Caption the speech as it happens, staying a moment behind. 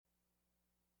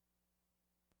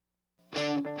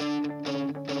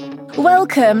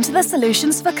Welcome to the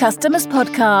Solutions for Customers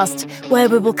podcast, where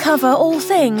we will cover all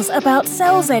things about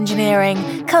sales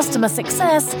engineering, customer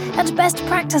success, and best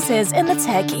practices in the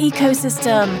tech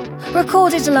ecosystem.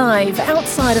 Recorded live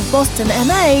outside of Boston,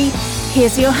 MA,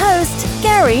 here's your host,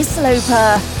 Gary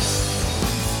Sloper.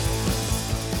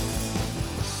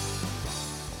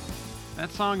 That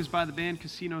song is by the band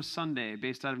Casino Sunday,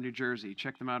 based out of New Jersey.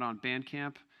 Check them out on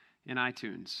Bandcamp and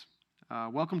iTunes.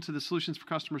 Welcome to the Solutions for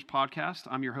Customers podcast.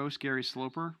 I'm your host, Gary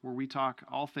Sloper, where we talk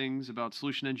all things about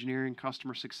solution engineering,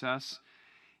 customer success,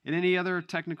 and any other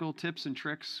technical tips and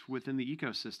tricks within the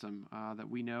ecosystem that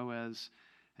we know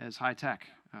as high tech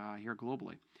here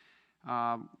globally.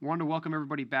 Wanted to welcome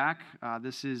everybody back.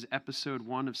 This is episode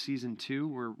 1 of season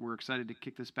 2. We're excited to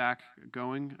kick this back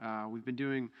going. We've been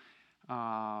doing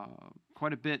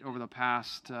quite a bit over the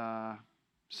past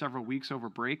several weeks over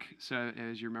break. So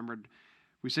as you remembered,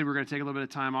 we said we're going to take a little bit of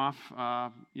time off.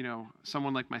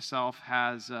 Someone like myself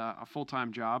has a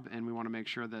full-time job, and we want to make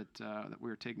sure that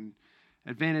we're taking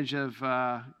advantage of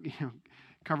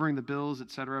covering the bills, et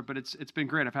cetera. But it's been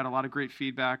great. I've had a lot of great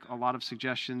feedback, a lot of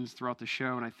suggestions throughout the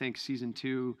show, and I think season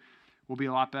 2 will be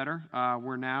a lot better.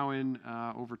 We're now in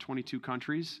over 22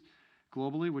 countries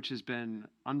globally, which has been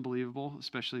unbelievable,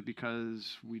 especially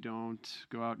because we don't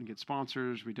go out and get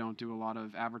sponsors. We don't do a lot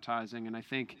of advertising, and I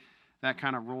think that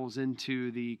kind of rolls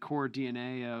into the core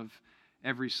DNA of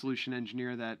every solution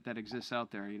engineer that exists out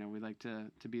there. You know, we like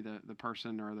to be the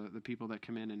person or the people that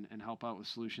come in and help out with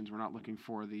solutions. We're not looking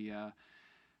for the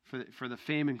for the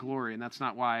fame and glory, and that's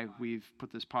not why we've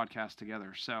put this podcast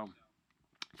together. So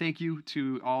thank you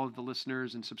to all of the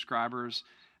listeners and subscribers.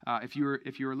 If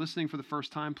you're listening for the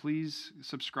first time, please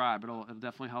subscribe. It'll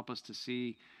definitely help us to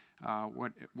see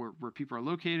where people are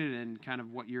located and kind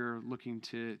of what you're looking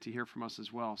to hear from us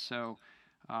as well. So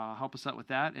help us out with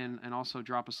that, and also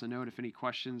drop us a note if any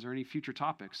questions or any future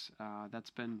topics. That's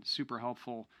been super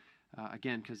helpful,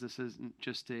 again, because this isn't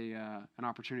just an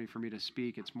opportunity for me to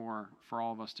speak. It's more for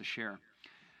all of us to share.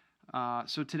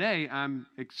 So today, I'm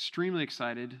extremely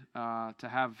excited to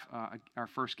have our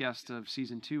first guest of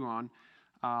season 2 on,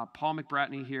 Paul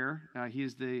McBratney here. He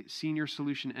is the Senior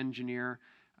Solution Engineer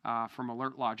from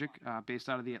AlertLogic, based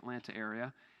out of the Atlanta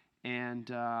area. And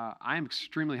I am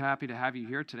extremely happy to have you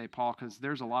here today, Paul, because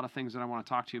there's a lot of things that I want to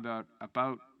talk to you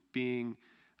about being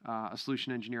a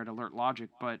solution engineer at AlertLogic.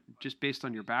 But just based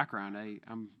on your background,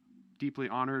 I'm deeply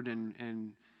honored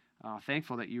and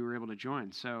thankful that you were able to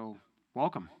join. So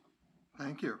welcome.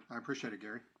 Thank you. I appreciate it,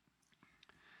 Gary.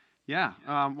 Yeah.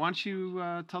 Why don't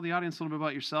you tell the audience a little bit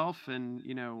about yourself and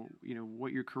you know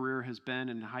what your career has been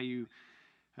and how you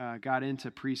got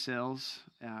into pre-sales,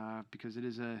 because it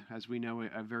is, as we know,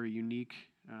 a very unique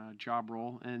job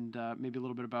role, and maybe a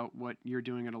little bit about what you're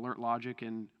doing at AlertLogic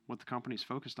and what the company's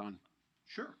focused on.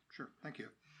 Sure. Thank you.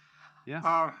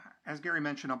 Yeah. As Gary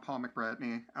mentioned, I'm Paul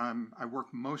McBratney. I work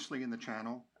mostly in the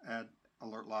channel at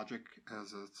AlertLogic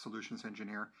as a solutions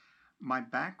engineer. My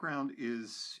background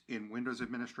is in Windows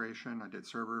administration. I did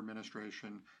server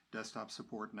administration, desktop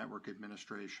support, network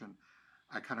administration.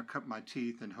 I kind of cut my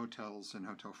teeth in hotels and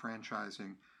hotel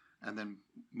franchising, and then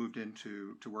moved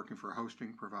into working for a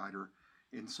hosting provider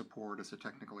in support as a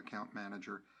technical account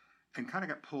manager, and kind of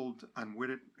got pulled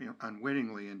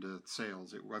unwittingly into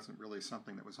sales. It wasn't really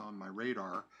something that was on my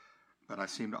radar, but I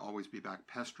seemed to always be back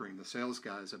pestering the sales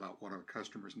guys about what our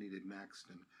customers needed next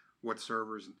and what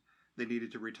servers they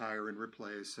needed to retire and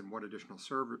replace and what additional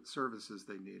services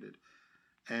they needed.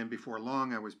 And before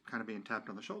long, I was kind of being tapped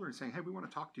on the shoulder and saying, hey, we want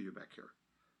to talk to you back here.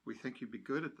 We think you'd be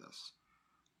good at this.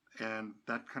 And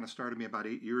that kind of started me about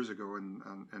 8 years ago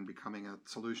in becoming a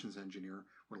solutions engineer,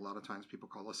 what a lot of times people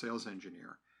call a sales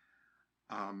engineer.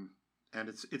 And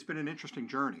it's been an interesting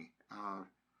journey.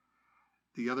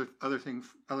 The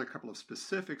other couple of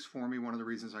specifics for me, one of the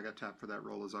reasons I got tapped for that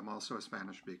role is I'm also a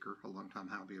Spanish speaker, a longtime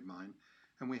hobby of mine.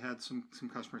 And we had some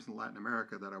customers in Latin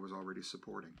America that I was already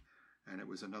supporting. And it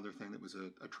was another thing that was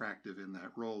attractive in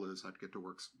that role is I'd get to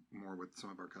work more with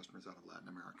some of our customers out of Latin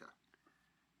America.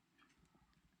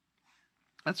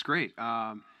 That's great.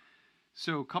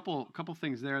 So a couple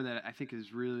things there that I think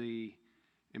is really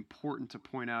important to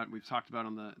point out. We've talked about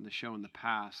on the show in the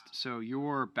past. So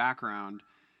your background,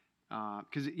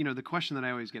 because the question that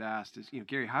I always get asked is,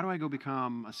 Gary, how do I go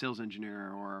become a sales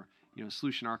engineer or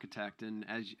solution architect? And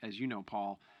as you know,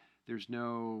 Paul, there's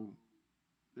no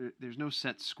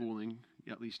set schooling,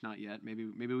 at least not yet. Maybe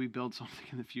we build something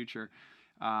in the future.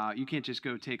 You can't just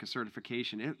go take a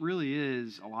certification. It really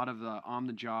is a lot of the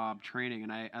on-the-job training.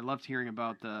 And I loved hearing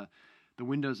about the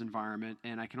Windows environment.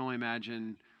 And I can only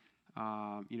imagine,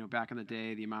 back in the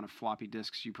day, the amount of floppy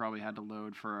disks you probably had to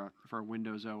load for a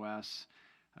Windows OS.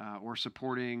 or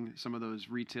supporting some of those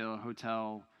retail,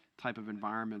 hotel type of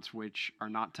environments, which are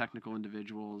not technical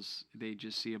individuals. They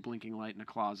just see a blinking light in a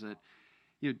closet.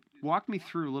 Walk me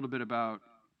through a little bit about,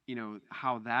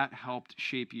 how that helped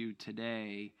shape you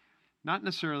today. Not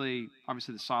necessarily,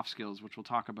 obviously, the soft skills, which we'll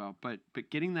talk about, but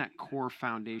getting that core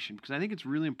foundation, because I think it's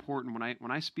really important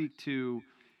when I speak to,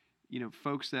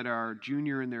 folks that are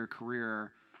junior in their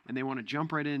career and they want to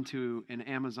jump right into an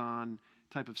Amazon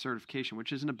type of certification,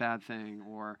 which isn't a bad thing,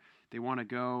 or they want to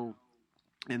go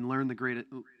and learn the greatest,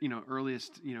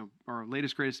 earliest, or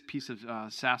latest greatest piece of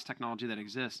SaaS technology that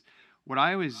exists. What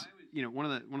I always, one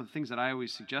of the things that I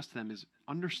always suggest to them is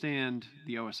understand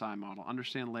the OSI model,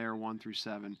 understand layer 1 through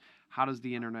 7. How does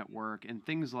the internet work? And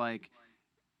things like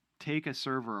take a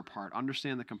server apart,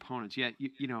 understand the components. Yet,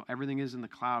 everything is in the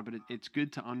cloud, but it's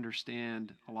good to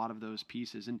understand a lot of those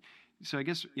pieces. And so I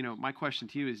guess, my question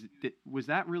to you is, was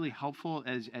that really helpful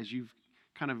as you've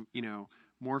kind of,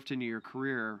 morphed into your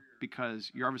career?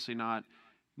 Because you're obviously not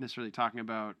necessarily talking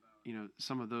about,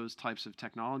 some of those types of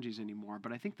technologies anymore,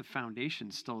 but I think the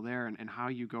foundation's still there, and how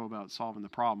you go about solving the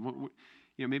problem.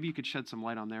 Maybe you could shed some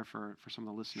light on there for some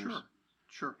of the listeners.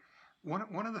 Sure.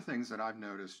 One of the things that I've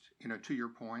noticed, to your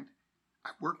point,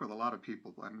 I've worked with a lot of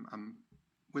people. I'm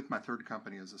with my third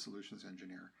company as a solutions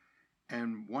engineer.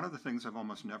 And one of the things I've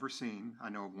almost never seen, I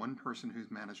know of one person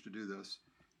who's managed to do this,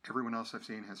 everyone else I've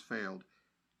seen has failed.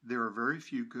 There are very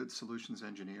few good solutions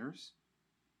engineers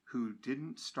who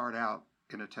didn't start out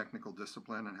in a technical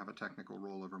discipline and have a technical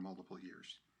role over multiple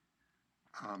years.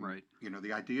 Right.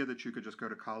 The idea that you could just go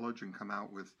to college and come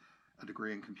out with a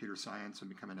degree in computer science and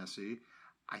become an SE,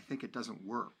 I think it doesn't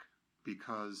work,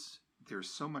 because there's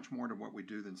so much more to what we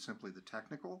do than simply the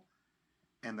technical.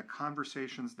 And the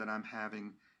conversations that I'm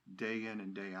having day in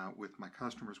and day out with my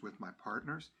customers, with my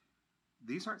partners,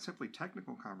 these aren't simply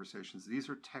technical conversations. These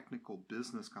are technical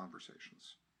business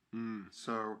conversations.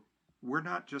 So we're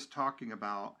not just talking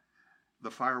about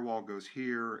the firewall goes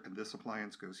here and this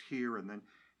appliance goes here and then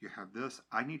you have this.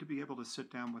 I need to be able to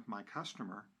sit down with my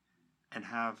customer and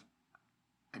have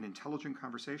an intelligent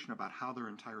conversation about how their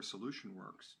entire solution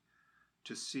works,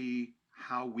 to see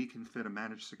how we can fit a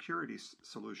managed security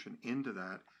solution into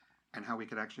that, and how we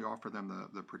could actually offer them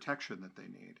the protection that they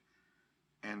need.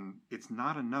 And it's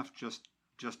not enough just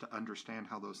to understand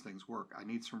how those things work. I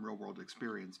need some real world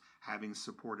experience, having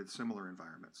supported similar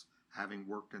environments, having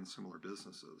worked in similar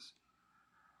businesses.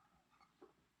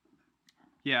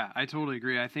 Yeah, I totally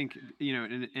agree. I think,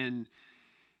 in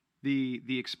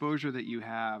the exposure that you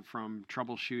have from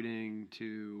troubleshooting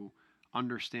to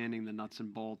understanding the nuts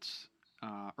and bolts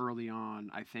early on,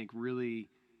 I think really,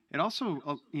 it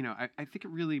also, I think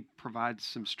it really provides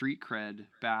some street cred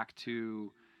back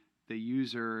to the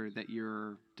user that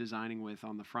you're designing with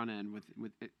on the front end.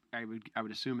 With it, I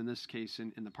would assume in this case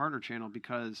in the partner channel,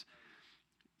 because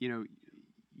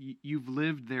you've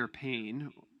lived their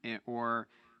pain, or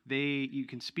you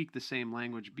can speak the same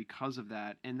language because of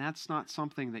that, and that's not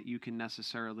something that you can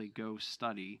necessarily go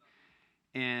study.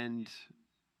 And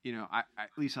I at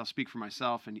least I'll speak for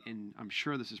myself, and I'm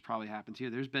sure this has probably happened to you.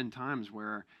 There's been times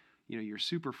where you're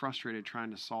super frustrated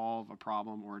trying to solve a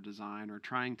problem or a design, or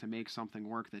trying to make something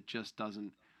work that just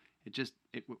doesn't,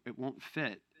 it won't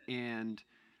fit. And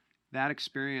that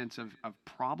experience of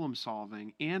problem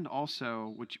solving, and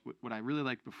also what I really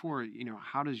liked before,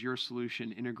 how does your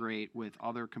solution integrate with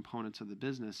other components of the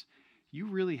business? You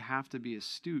really have to be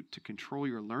astute to control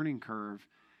your learning curve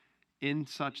in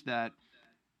such that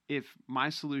if my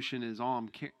solution is all I'm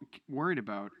worried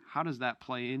about, how does that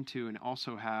play into and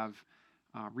also have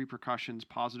repercussions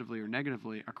positively or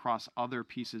negatively across other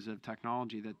pieces of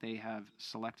technology that they have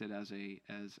selected as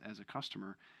a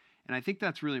customer? And I think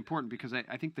that's really important, because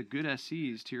I think the good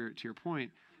SEs, to your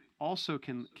point, also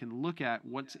can look at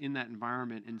what's in that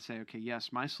environment and say, okay, yes,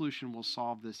 my solution will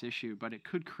solve this issue, but it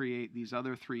could create these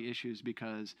other 3 issues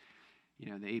because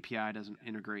the API doesn't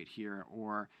integrate here,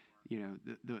 or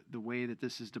the way that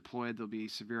this is deployed, there'll be a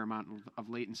severe amount of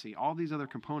latency. All these other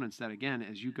components that, again,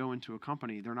 as you go into a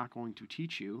company, they're not going to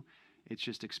teach you. It's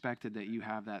just expected that you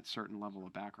have that certain level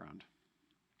of background.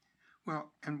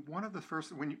 Well, and one of the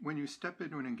first, when you step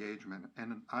into an engagement,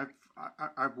 and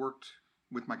I've worked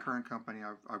with my current company,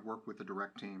 I've worked with the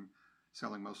direct team,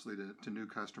 selling mostly to new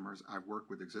customers. I've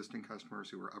worked with existing customers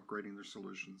who are upgrading their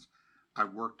solutions.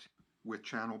 I've worked with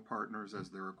channel partners as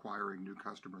they're acquiring new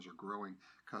customers or growing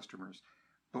customers.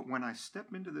 But when I step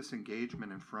into this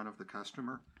engagement in front of the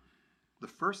customer, the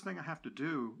first thing I have to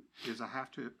do is I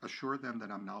have to assure them that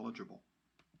I'm knowledgeable.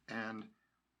 And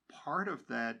part of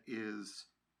that is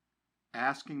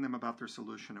asking them about their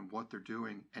solution and what they're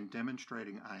doing, and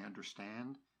demonstrating I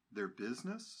understand their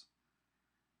business.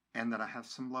 and that I have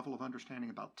some level of understanding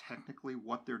about technically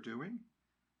what they're doing.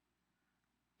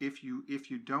 If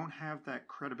you don't have that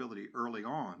credibility early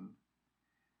on,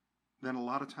 then a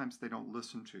lot of times they don't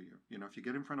listen to you. You know, if you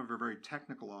get in front of a very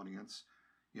technical audience,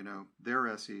 you know,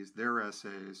 their SEs, their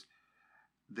SAs,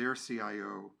 their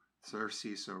CIO, their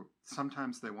CISO,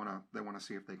 sometimes they want to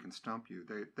see if they can stump you.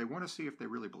 They want to see if they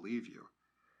really believe you.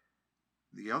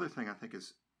 The other thing I think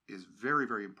is very,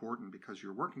 very important, because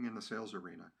you're working in the sales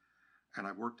arena, and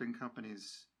I've worked in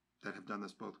companies that have done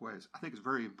this both ways. I think it's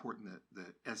very important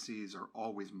that SEs are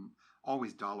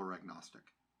always dollar agnostic.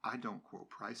 I don't quote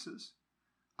prices.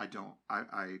 I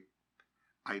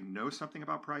know something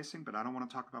about pricing, but I don't want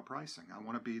to talk about pricing. I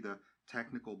want to be the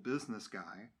technical business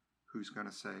guy who's going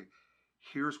to say,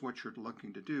 here's what you're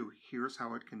looking to do, here's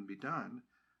how it can be done,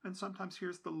 and sometimes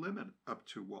here's the limit up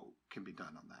to what can be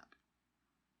done on that.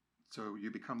 So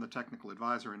you become the technical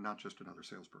advisor and not just another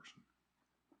salesperson.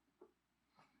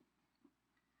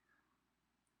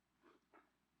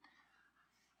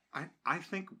 I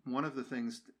think one of the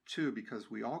things, too, because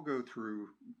we all go through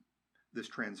this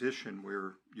transition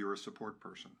where you're a support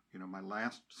person. You know, my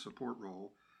last support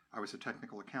role, I was a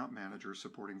technical account manager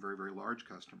supporting very, very large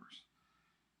customers.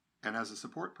 And as a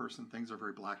support person, things are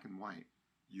very black and white.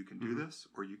 You can do this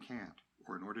or you can't.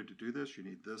 Or in order to do this, you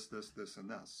need this, this, and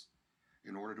this.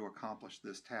 In order to accomplish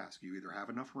this task, you either have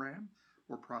enough RAM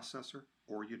or processor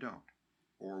or you don't.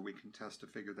 Or we can test to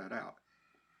figure that out.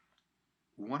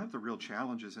 One of the real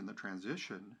challenges in the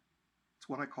transition is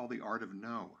what I call the art of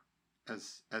no.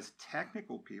 As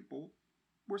technical people,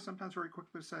 we're sometimes very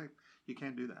quick to say, you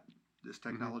can't do that. This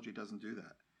technology doesn't do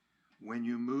that. When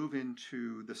you move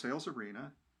into the sales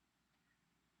arena,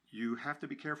 you have to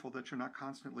be careful that you're not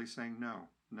constantly saying, no,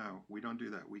 we don't do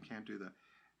that. We can't do that.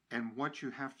 And what you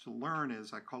have to learn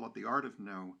is, I call it the art of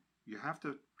no. You have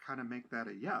to kind of make that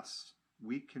a yes.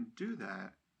 We can do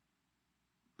that,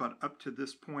 but up to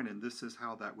this point, and this is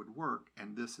how that would work,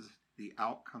 and this is the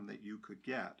outcome that you could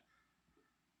get.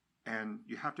 And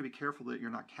you have to be careful that you're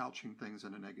not couching things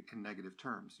in negative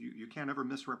terms. You can't ever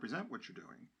misrepresent what you're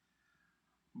doing.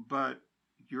 But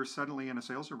you're suddenly in a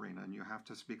sales arena, and you have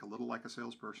to speak a little like a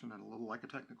salesperson and a little like a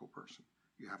technical person.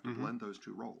 You have to blend those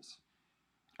two roles.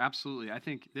 Absolutely. I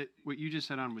think that what you just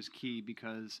said on was key,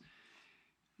 because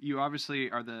you obviously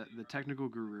are the technical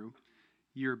guru.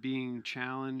 You're being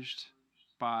challenged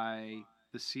by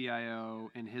the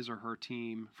CIO and his or her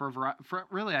team for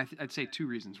really, I'd say two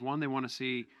reasons. One, they want to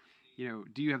see, you know,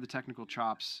 do you have the technical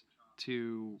chops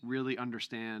to really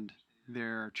understand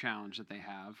their challenge that they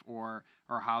have, or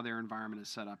how their environment is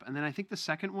set up. And then I think the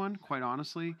second one, quite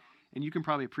honestly, and you can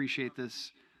probably appreciate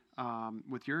this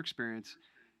with your experience,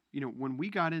 you know, when we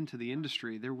got into the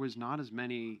industry, there was not as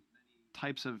many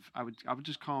types of, I would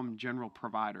just call them general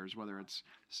providers, whether it's,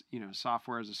 you know,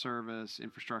 software as a service,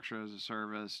 infrastructure as a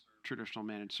service, traditional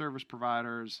managed service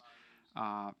providers,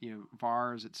 you know,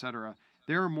 VARs, et cetera.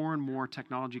 There are more and more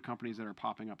technology companies that are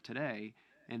popping up today,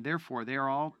 and therefore they're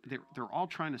all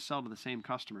trying to sell to the same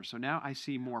customers. So now I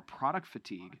see more product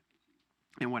fatigue,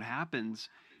 and what happens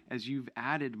as you've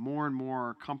added more and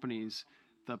more companies,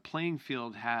 the playing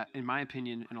field in my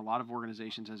opinion, in a lot of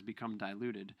organizations has become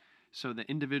diluted. So the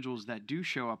individuals that do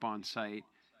show up on site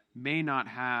may not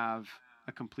have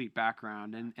a complete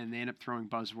background, and they end up throwing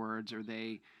buzzwords, or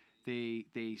they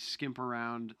skimp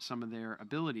around some of their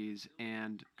abilities,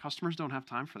 and customers don't have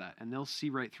time for that, and they'll see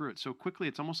right through it so quickly.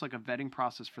 It's almost like a vetting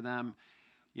process for them.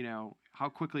 You know, how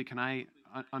quickly can I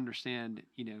understand,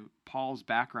 you know, Paul's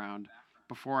background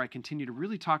before I continue to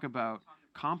really talk about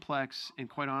complex and,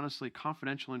 quite honestly,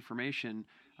 confidential information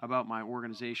about my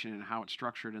organization and how it's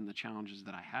structured and the challenges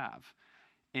that I have.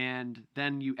 And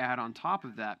then you add on top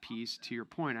of that piece, to your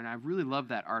point, and I really love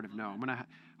that art of no. I'm going to,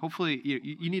 hopefully,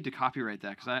 you need to copyright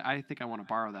that, because I think I want to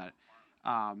borrow that.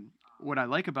 What I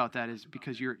like about that is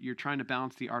because you're trying to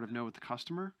balance the art of no with the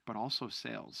customer, but also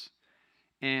sales.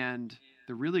 And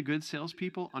the really good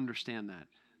salespeople understand that.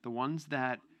 The ones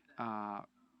that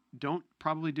don't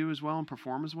probably do as well and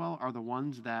perform as well are the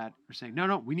ones that are saying,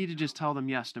 no, we need to just tell them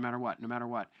yes, no matter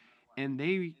what. And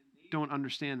they don't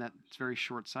understand that it's very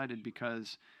short-sighted,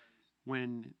 because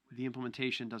when the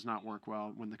implementation does not work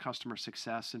well, when the customer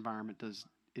success environment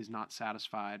is not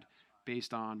satisfied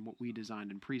based on what we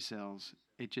designed in pre-sales,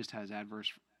 it just has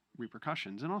adverse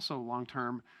repercussions, and also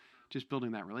long-term just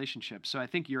building that relationship. So I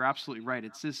think you're absolutely right.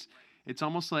 It's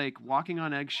almost like walking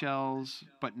on eggshells,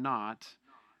 but not,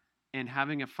 and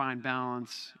having a fine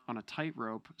balance on a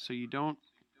tightrope, so you don't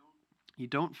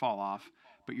fall off,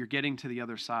 but you're getting to the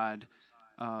other side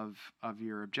of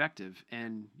your objective.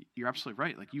 And you're absolutely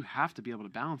right. Like, you have to be able to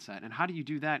balance that. And how do you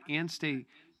do that and stay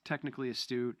technically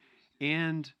astute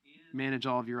and manage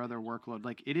all of your other workload.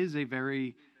 Like, it is a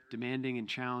very demanding and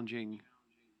challenging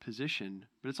position,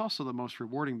 but it's also the most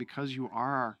rewarding because you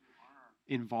are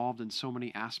involved in so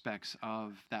many aspects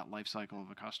of that life cycle of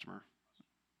a customer.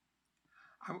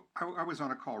 I was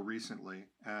on a call recently,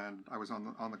 and I was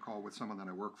on the call with someone that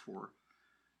I work for,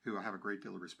 who I have a great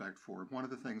deal of respect for. One of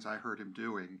the things I heard him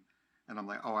doing, and I'm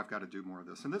like, oh, I've got to do more of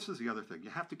this. And this is the other thing. You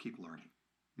have to keep learning.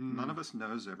 None of us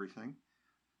knows everything.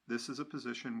 This is a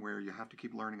position where you have to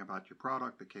keep learning about your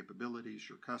product, the capabilities,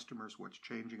 your customers, what's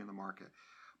changing in the market.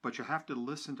 But you have to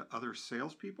listen to other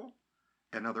salespeople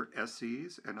and other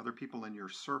SEs and other people in your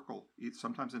circle,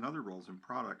 sometimes in other roles in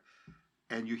product.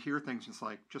 And you hear things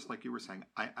just like you were saying,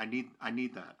 I need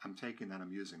that. I'm taking that.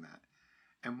 I'm using that.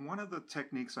 And one of the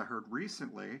techniques I heard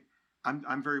recently,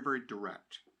 I'm very, very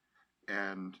direct.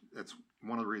 And it's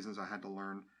one of the reasons I had to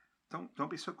learn, don't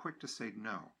be so quick to say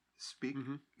no. Speak,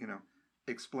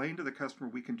 explain to the customer,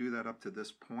 we can do that up to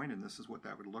this point, and this is what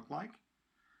that would look like.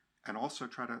 And also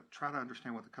try to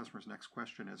understand what the customer's next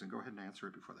question is, and go ahead and answer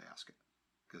it before they ask it.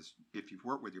 Because if you've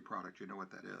worked with your product, you know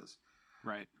what that is.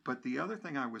 Right. But the other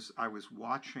thing I was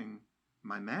watching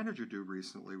my manager do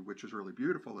recently, which is really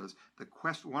beautiful, is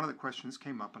one of the questions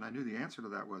came up, and I knew the answer to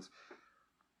that was,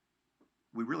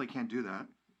 we really can't do that,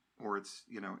 or it's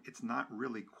not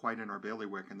really quite in our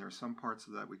bailiwick, and there are some parts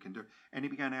of that we can do. And he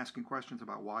began asking questions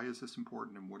about, why is this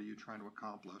important, and what are you trying to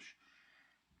accomplish?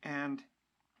 And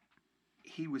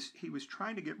he was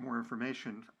trying to get more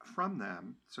information from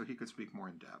them so he could speak more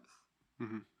in depth.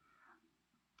 Mm-hmm.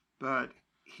 But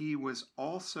he was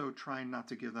also trying not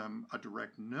to give them a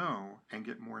direct no and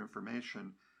get more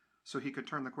information so he could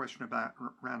turn the question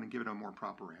around and give it a more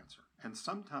proper answer. And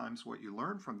sometimes what you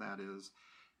learn from that is,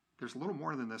 there's a little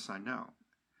more than this I know.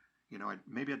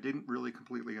 Maybe I didn't really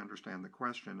completely understand the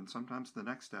question, and sometimes the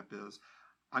next step is,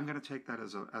 I'm going to take that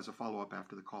as a follow-up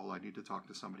after the call. I need to talk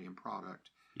to somebody in product.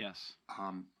 Yes.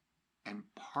 And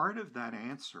part of that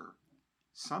answer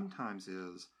sometimes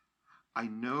is, I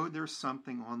know there's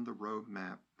something on the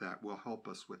roadmap that will help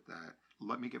us with that.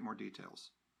 Let me get more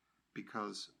details.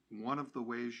 Because one of the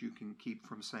ways you can keep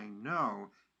from saying no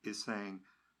is saying,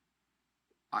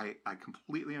 I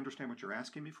completely understand what you're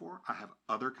asking me for. I have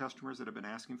other customers that have been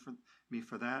asking me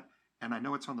for that. And I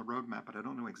know it's on the roadmap, but I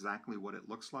don't know exactly what it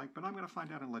looks like. But I'm going to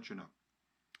find out and let you know.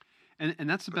 And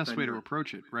that's the best way to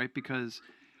approach it, right? Because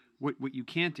what you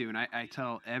can't do, and I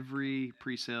tell every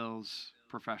pre-sales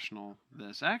professional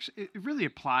this, actually, it really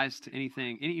applies to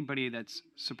anybody that's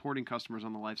supporting customers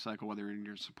on the life cycle, whether in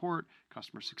your support,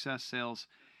 customer success, sales.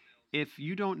 If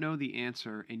you don't know the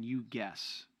answer and you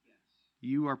guess,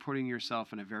 you are putting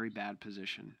yourself in a very bad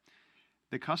position.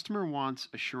 The customer wants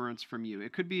assurance from you.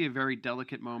 It could be a very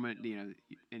delicate moment.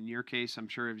 In your case, I'm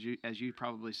sure as you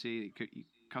probably see,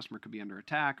 customer could be under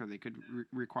attack, or they could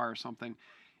require something.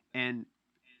 And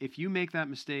if you make that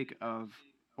mistake of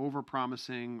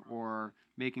over-promising or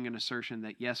making an assertion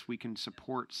that, yes, we can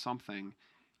support something,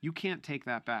 you can't take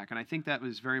that back. And I think that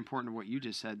was very important to what you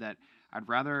just said, that I'd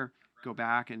rather go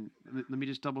back and let me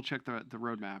just double-check the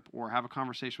roadmap, or have a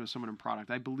conversation with someone in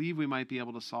product. I believe we might be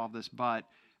able to solve this, but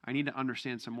I need to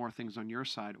understand some more things on your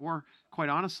side. Or, quite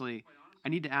honestly, I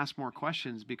need to ask more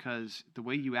questions, because the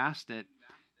way you asked it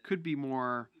could be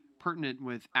more pertinent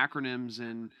with acronyms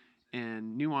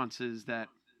and nuances that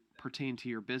pertain to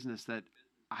your business, that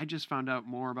I just found out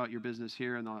more about your business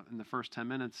here in the first 10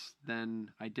 minutes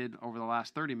than I did over the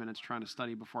last 30 minutes trying to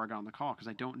study before I got on the call, because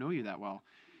I don't know you that well.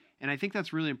 And I think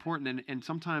that's really important. And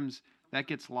sometimes that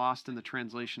gets lost in the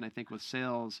translation. I think with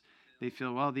sales, they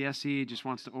feel, well, the SE just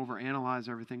wants to overanalyze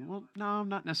everything. Well, no,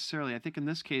 not necessarily. I think in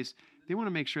this case, they want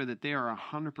to make sure that they are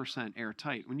 100%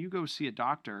 airtight. When you go see a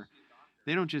doctor,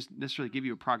 they don't just necessarily give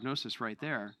you a prognosis right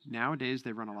there. Nowadays,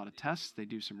 they run a lot of tests. They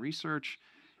do some research.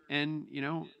 And,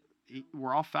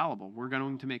 we're all fallible. We're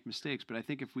going to make mistakes. But I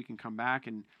think if we can come back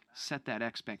and set that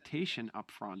expectation up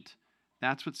front,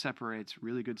 that's what separates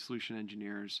really good solution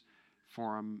engineers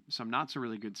from some not so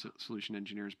really good solution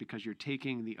engineers, because you're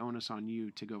taking the onus on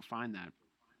you to go find that.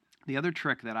 The other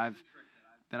trick that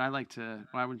I like to,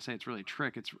 well, I wouldn't say it's really a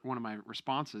trick, it's one of my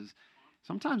responses.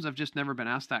 Sometimes I've just never been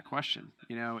asked that question.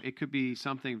 It could be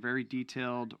something very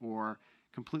detailed or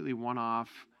completely one-off,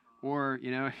 or,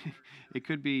 it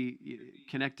could be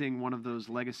connecting one of those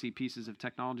legacy pieces of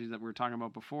technology that we were talking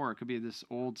about before. It could be this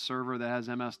old server that has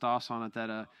MS-DOS on it that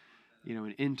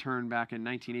an intern back in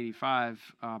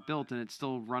 1985 built, and it's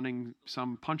still running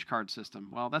some punch card system.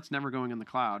 Well, that's never going in the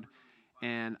cloud,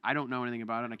 and I don't know anything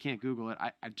about it. I can't Google it.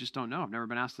 I just don't know. I've never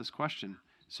been asked this question.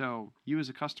 So you as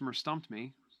a customer stumped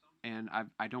me, and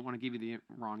I don't want to give you the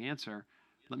wrong answer.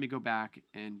 Let me go back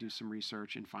and do some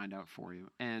research and find out for you.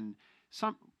 And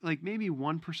some, like maybe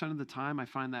 1% of the time I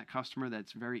find that customer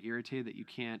that's very irritated that you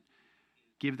can't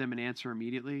give them an answer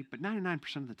immediately, but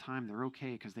 99% of the time they're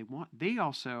okay because they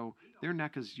also, their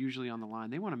neck is usually on the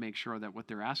line. They want to make sure that what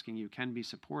they're asking you can be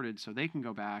supported so they can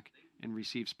go back and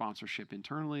receive sponsorship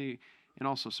internally and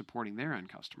also supporting their end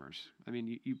customers. I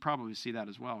mean, you probably see that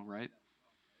as well, right?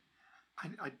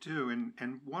 I do,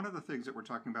 and one of the things that we're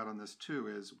talking about on this too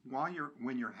is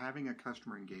when you're having a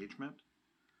customer engagement,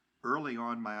 early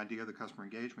on, my idea of the customer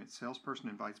engagement, salesperson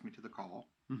invites me to the call.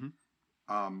 Mm-hmm.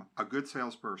 A good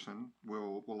salesperson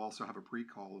will also have a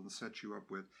pre-call and set you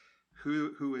up with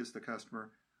who is the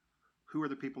customer, who are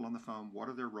the people on the phone, what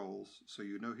are their roles, so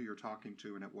you know who you're talking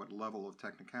to and at what level of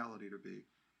technicality to be,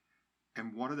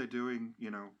 and what are they doing,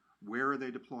 where are they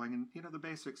deploying, and the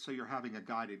basics, so you're having a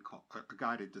guided call, a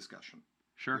guided discussion.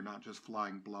 Sure. You're not just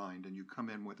flying blind, and you come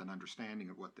in with an understanding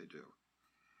of what they do.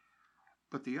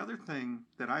 But the other thing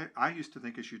that I used to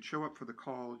think is you'd show up for the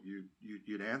call,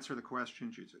 you'd answer the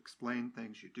questions, you'd explain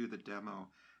things, you'd do the demo,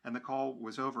 and the call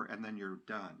was over, and then you're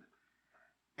done.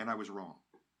 And I was wrong.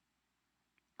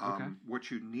 Okay. What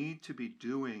you need to be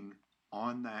doing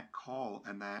on that call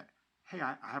and that, hey,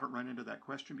 I haven't run into that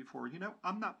question before.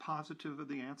 I'm not positive of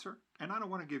the answer, and I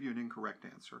don't want to give you an incorrect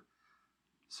answer.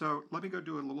 So let me go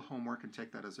do a little homework and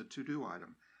take that as a to-do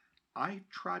item. I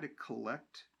try to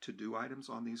collect to-do items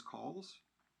on these calls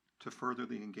to further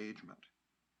the engagement.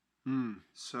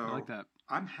 So I like that.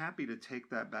 I'm happy to take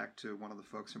that back to one of the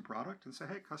folks in product and say,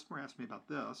 hey, customer asked me about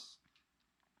this,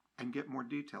 and get more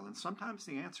detail. And sometimes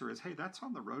the answer is, hey, that's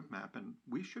on the roadmap, and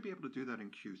we should be able to do that in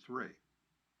Q3.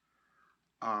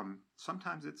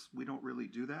 Sometimes we don't really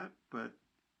do that, but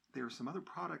there are some other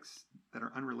products that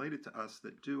are unrelated to us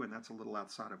that do, and that's a little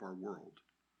outside of our world.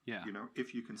 Yeah.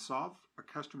 If you can solve a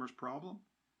customer's problem,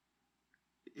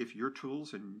 if your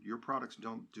tools and your products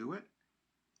don't do it,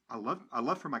 I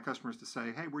love for my customers to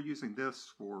say, hey, we're using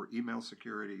this for email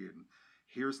security, and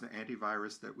here's the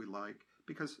antivirus that we like,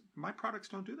 because my products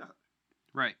don't do that.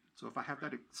 Right. So if I have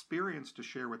that experience to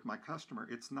share with my customer,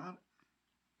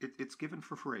 it's given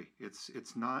for free.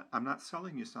 It's not, I'm not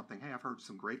selling you something. Hey, I've heard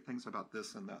some great things about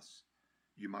this and this.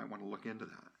 You might want to look into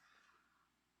that.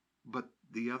 But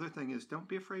the other thing is, don't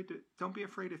be afraid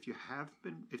if you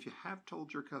have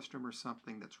told your customer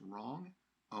something that's wrong,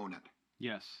 own it.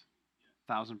 Yes.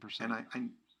 1,000%.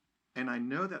 And I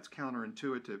know that's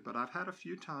counterintuitive, but I've had a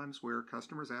few times where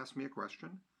customers asked me a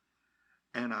question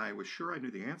and I was sure I knew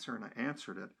the answer and I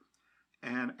answered it.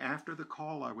 And after the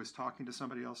call, I was talking to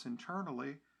somebody else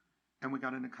internally and we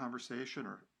got in a conversation,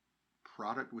 or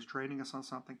product was training us on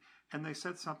something, and they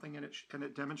said something and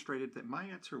it demonstrated that my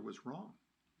answer was wrong.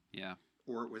 Yeah.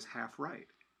 Or it was half right.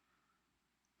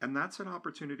 And that's an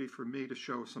opportunity for me to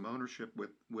show some ownership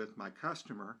with my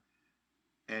customer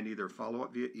and either follow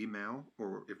up via email,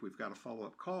 or if we've got a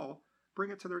follow-up call,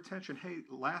 bring it to their attention. Hey,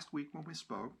 last week when we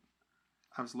spoke,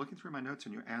 I was looking through my notes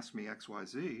and you asked me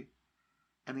XYZ,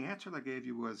 and the answer that I gave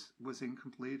you was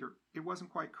incomplete, or it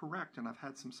wasn't quite correct, and I've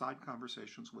had some side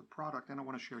conversations with product, and I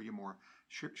want to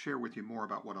share with you more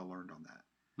about what I learned on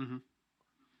that.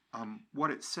 Mm-hmm.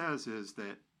 What it says is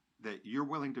that you're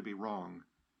willing to be wrong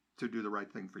to do the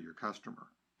right thing for your customer,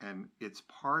 and it's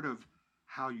part of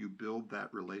how you build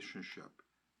that relationship.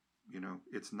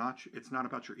 It's not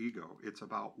about your ego. It's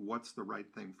about what's the right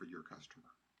thing for your customer.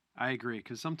 I agree,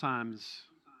 because sometimes,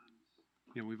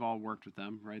 we've all worked with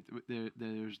them, right?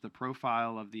 There's the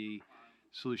profile of the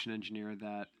solution engineer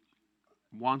that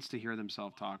wants to hear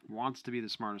themselves talk, wants to be the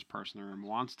smartest person in the room,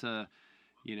 wants to,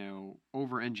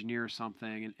 over-engineer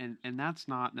something, and that's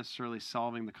not necessarily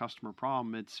solving the customer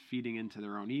problem. It's feeding into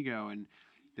their own ego, and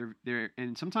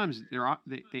and sometimes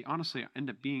they honestly end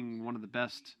up being one of the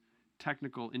best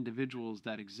technical individuals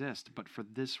that exist. But for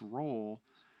this role,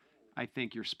 I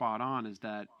think you're spot on, is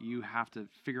that you have to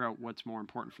figure out what's more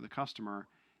important for the customer,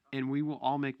 and we will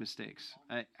all make mistakes.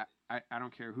 I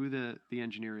don't care who the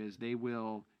engineer is, they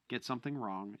will get something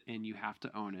wrong, and you have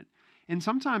to own it. And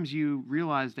sometimes you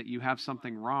realize that you have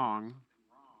something wrong,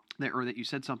 or that you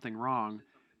said something wrong,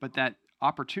 but that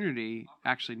opportunity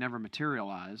actually never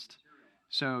materialized.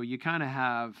 So you kind of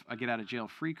have a get out of jail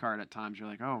free card at times. You're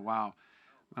like, oh, wow,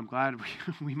 I'm glad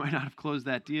we might not have closed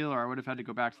that deal, or I would have had to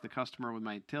go back to the customer with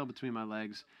my tail between my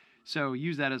legs. So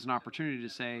use that as an opportunity to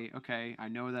say, okay, I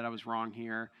know that I was wrong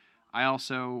here. I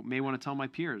also may want to tell my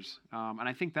peers. And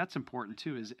I think that's important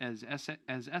too, as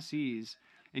SEs,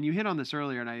 and you hit on this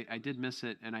earlier, and I did miss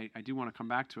it, and I do want to come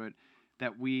back to it,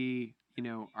 that we,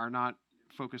 are not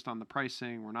focused on the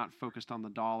pricing. We're not focused on the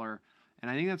dollar.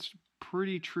 And I think that's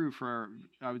pretty true for,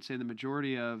 I would say, the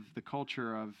majority of the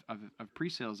culture of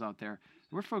pre-sales out there.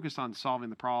 We're focused on solving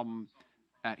the problem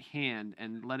at hand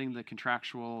and letting the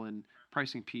contractual and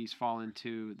pricing piece fall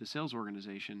into the sales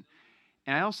organization.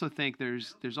 And I also think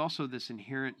there's also this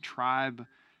inherent tribe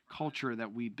culture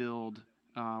that we build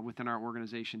within our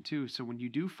organization too. So when you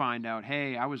do find out,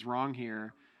 hey, I was wrong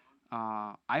here,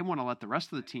 I want to let the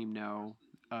rest of the team know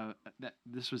that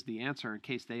this was the answer in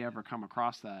case they ever come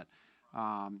across that.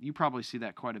 You probably see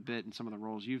that quite a bit in some of the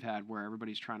roles you've had where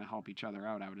everybody's trying to help each other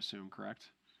out, I would assume,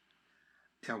 correct?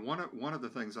 Yeah, one of the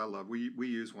things I love, we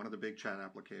use one of the big chat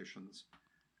applications,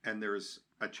 and there's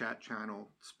a chat channel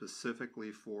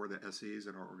specifically for the SEs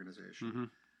in our organization. Mm-hmm.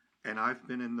 And I've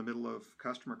been in the middle of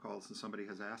customer calls and somebody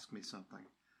has asked me something,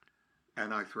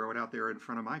 and I throw it out there in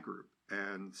front of my group.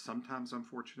 And sometimes I'm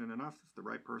fortunate enough if the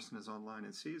right person is online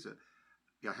and sees it.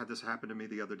 Yeah, I had this happen to me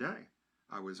the other day.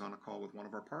 I was on a call with one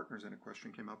of our partners and a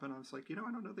question came up and I was like, I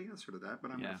don't know the answer to that, but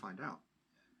I'm going to find out.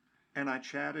 And I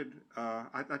chatted.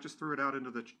 I just threw it out into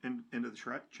the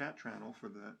chat channel for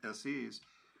the SEs,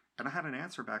 and I had an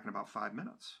answer back in about 5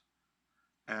 minutes.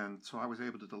 And so I was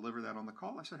able to deliver that on the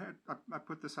call. I said, hey, I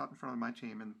put this out in front of my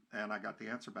team, and I got the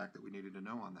answer back that we needed to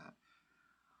know on that.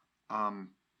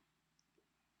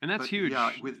 And that's huge,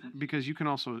 because you can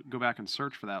also go back and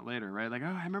search for that later, right? Like,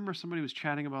 I remember somebody was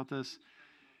chatting about this,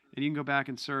 and you can go back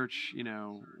and search,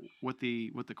 what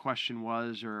the question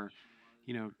was, or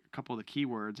a couple of the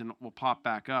keywords, and it will pop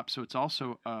back up. So it's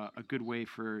also a good way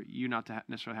for you not to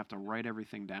necessarily have to write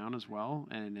everything down as well,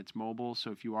 and it's mobile.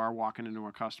 So if you are walking into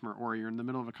a customer or you're in the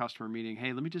middle of a customer meeting,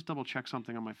 hey, let me just double check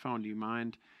something on my phone. Do you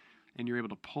mind? And you're able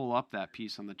to pull up that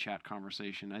piece on the chat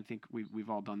conversation. I think we've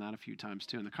all done that a few times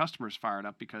too, and the customer's fired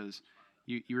up because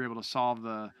you're able to solve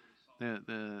the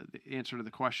answer to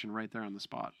the question right there on the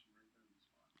spot.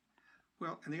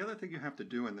 Well, and the other thing you have to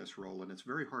do in this role, and it's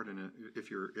very hard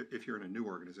if you're in a new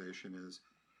organization, is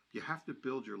you have to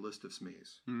build your list of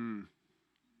SMEs. Mm.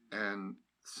 And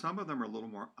some of them are a little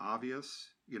more obvious.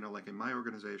 Like in my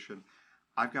organization,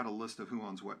 I've got a list of who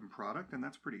owns what in product, and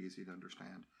that's pretty easy to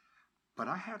understand. But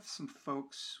I have some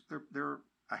folks, there are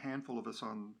a handful of us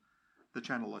on the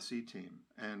Channel SE team,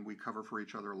 and we cover for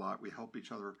each other a lot. We help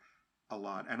each other a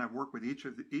lot. And I've worked with each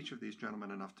of these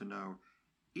gentlemen enough to know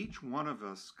each one of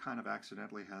us kind of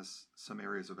accidentally has some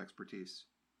areas of expertise.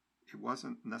 It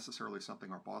wasn't necessarily something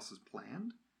our bosses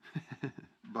planned,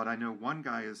 but I know one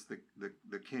guy is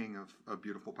the king of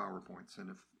beautiful PowerPoints.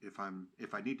 And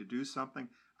if I need to do something,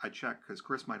 I check because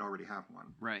Chris might already have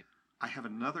one. Right. I have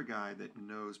another guy that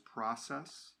knows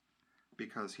process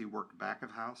because he worked back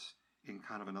of house in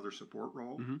kind of another support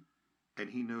role, mm-hmm. and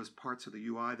he knows parts of the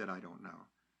UI that I don't know.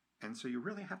 And so you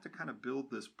really have to kind of build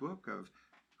this book of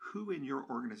who in your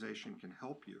organization can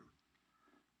help you.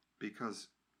 Because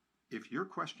if your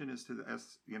question is to the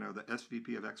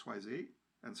SVP of XYZ,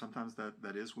 and sometimes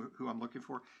that is who I'm looking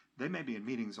for, they may be in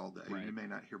meetings all day. Right. You may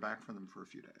not hear back from them for a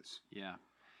few days. Yeah.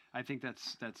 I think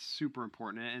that's super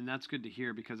important, and that's good to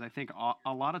hear, because I think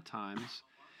a lot of times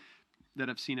that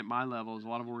I've seen at my level is a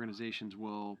lot of organizations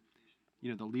will,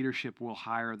 the leadership will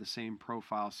hire the same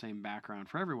profile, same background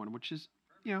for everyone, which is,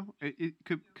 it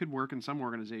could work in some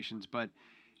organizations, but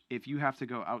if you have to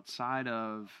go outside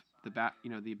of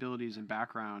the abilities and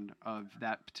background of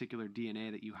that particular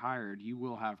DNA that you hired, you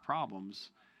will have problems.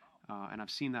 And I've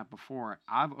seen that before.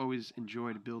 I've always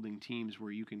enjoyed building teams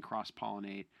where you can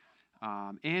cross-pollinate.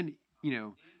 And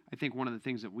I think one of the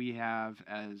things that we have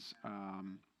as,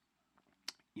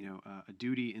 a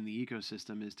duty in the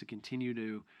ecosystem is to continue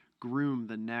to groom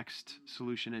the next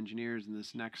solution engineers in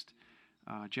this next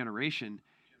generation.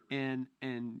 And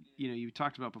you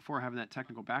talked about before having that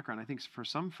technical background. I think for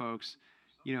some folks,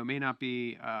 may not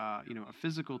be, a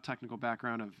physical technical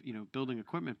background of, building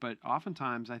equipment, but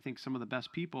oftentimes I think some of the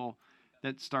best people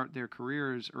that start their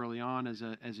careers early on as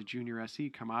a junior SE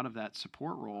come out of that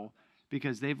support role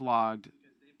because they've logged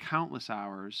countless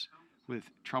hours with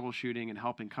troubleshooting and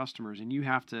helping customers. And you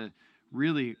have to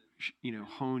really,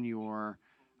 hone your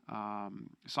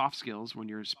soft skills when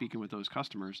you're speaking with those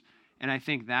customers. And I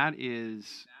think that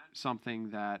is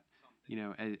something that,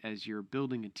 as you're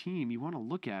building a team, you want to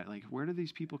look at, like, where do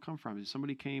these people come from? Is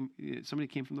somebody came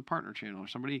from the partner channel, or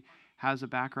somebody has a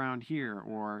background here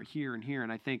or here and here.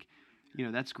 And I think,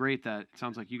 that's great that it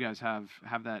sounds like you guys have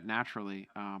that naturally,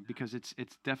 because it's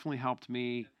definitely helped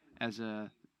me as a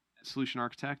solution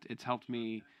architect. It's helped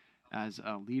me as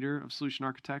a leader of solution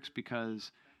architects,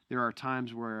 because there are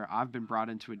times where I've been brought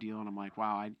into a deal and I'm like,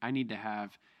 wow, I need to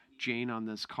have Jane on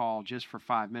this call just for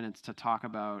 5 minutes to talk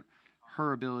about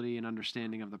her ability and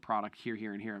understanding of the product here,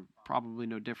 and here. Probably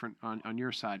no different on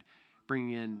your side,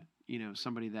 bringing in,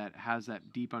 somebody that has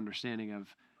that deep understanding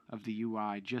of the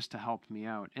UI just to help me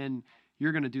out. And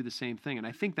you're going to do the same thing. And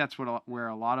I think that's where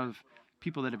a lot of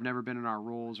people that have never been in our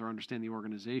roles or understand the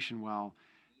organization well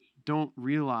don't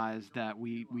realize that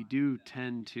we do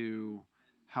tend to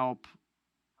help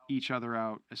each other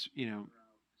out,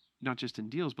 not just in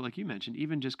deals, but like you mentioned,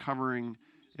 even just covering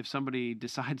if somebody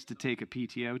decides to take a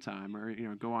PTO time or,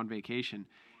 go on vacation.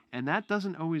 And that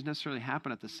doesn't always necessarily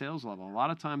happen at the sales level. A lot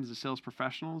of times the sales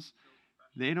professionals,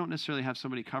 they don't necessarily have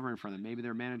somebody covering for them, maybe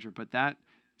their manager, but that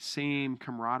same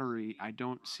camaraderie I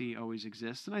don't see always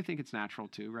exists. And I think it's natural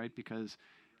too, right? Because,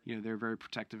 they're very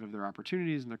protective of their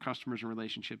opportunities and their customers and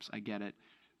relationships. I get it.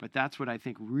 But that's what I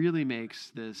think really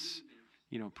makes this,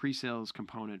 pre-sales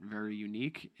component very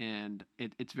unique. And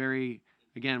it's very,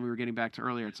 again, we were getting back to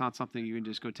earlier, it's not something you can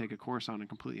just go take a course on and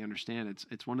completely understand.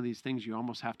 It's one of these things you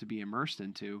almost have to be immersed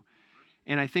into.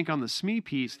 And I think on the SME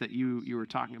piece that you were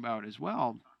talking about as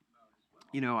well,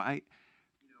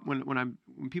 when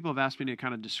people have asked me to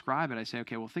kind of describe it, I say,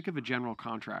 okay, well, think of a general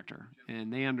contractor,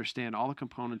 and they understand all the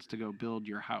components to go build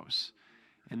your house,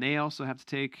 and they also have to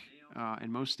take,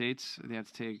 in most states, they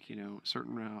have to take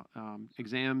certain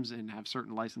exams and have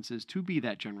certain licenses to be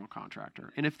that general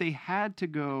contractor. And if they had to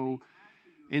go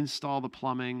install the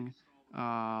plumbing,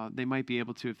 they might be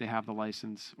able to if they have the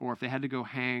license, or if they had to go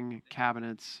hang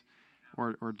cabinets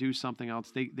or do something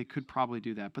else, they could probably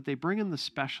do that. But they bring in the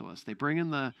specialist. They bring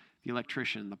in the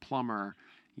electrician, the plumber,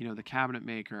 the cabinet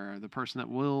maker, the person that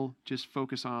will just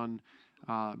focus on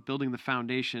building the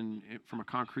foundation from a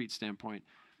concrete standpoint.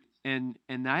 And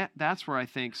that's where I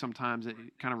think sometimes it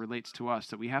kind of relates to us,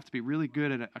 that we have to be really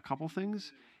good at a couple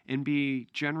things and be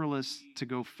generalists to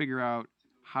go figure out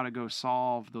how to go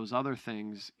solve those other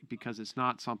things, because it's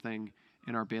not something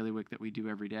in our bailiwick that we do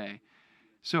every day.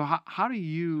 So how do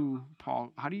you,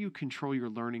 Paul, control your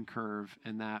learning curve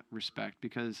in that respect?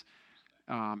 Because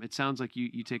it sounds like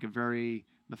you take a very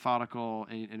methodical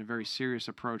and a very serious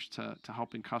approach to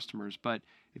helping customers. But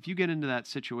if you get into that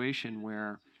situation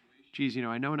where, geez,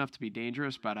 I know enough to be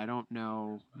dangerous, but I don't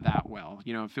know that well.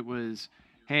 If it was,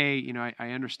 hey,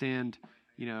 I understand,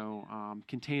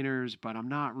 containers, but I'm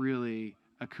not really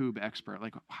a Kube expert.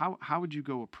 Like, how would you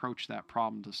go approach that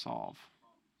problem to solve?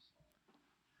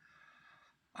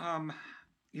 On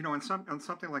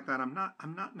something like that, I'm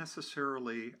not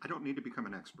necessarily. I don't need to become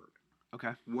an expert.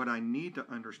 Okay. What I need to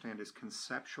understand is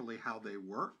conceptually how they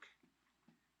work,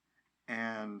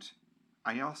 and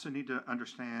I also need to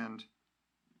understand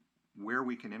where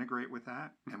we can integrate with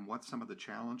that and what some of the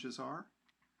challenges are.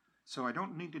 So I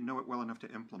don't need to know it well enough to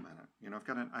implement it. I've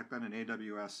got an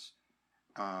AWS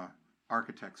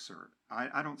architect cert.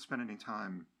 I don't spend any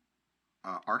time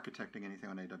architecting anything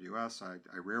on AWS.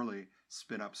 I rarely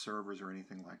spin up servers or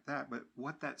anything like that. But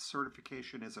what that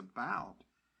certification is about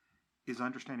is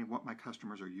understanding what my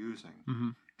customers are using, mm-hmm.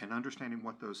 and understanding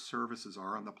what those services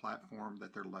are on the platform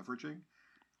that they're leveraging,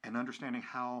 and understanding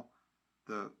how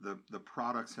the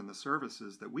products and the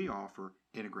services that we offer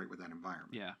integrate with that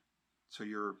environment. Yeah. So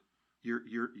your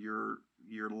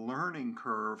learning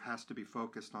curve has to be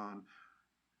focused on,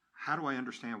 how do I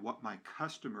understand what my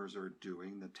customers are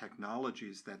doing, the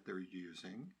technologies that they're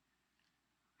using?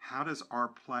 How does our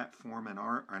platform and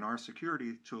our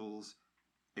security tools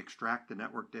extract the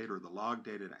network data or the log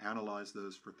data to analyze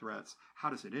those for threats? How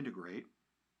does it integrate?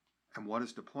 And what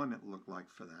does deployment look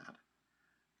like for that?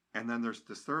 And then there's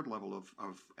this third level of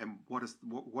and what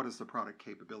is the product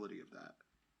capability of that?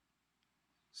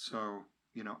 So,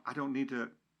 I don't need to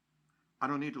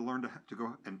learn to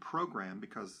go and program,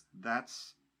 because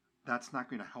that's not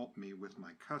going to help me with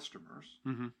my customers.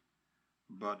 Mm-hmm.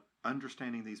 But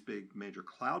understanding these big major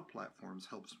cloud platforms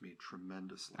helps me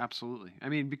tremendously. Absolutely. I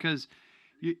mean, because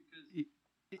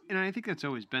and I think that's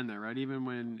always been there, right? Even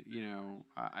when,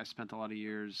 I spent a lot of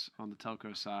years on the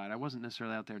telco side, I wasn't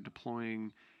necessarily out there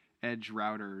deploying edge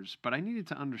routers, but I needed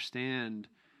to understand,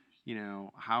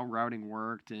 how routing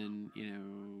worked, and,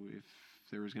 if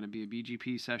there was going to be a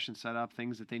BGP session set up,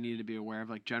 things that they needed to be aware of,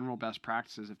 like general best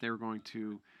practices if they were going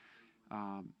to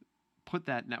put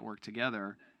that network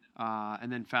together.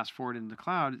 And then fast forward into the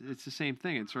cloud, it's the same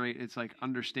thing. It's like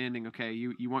understanding, okay,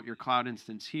 you want your cloud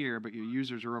instance here, but your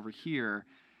users are over here.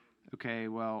 Okay,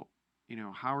 well,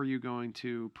 how are you going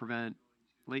to prevent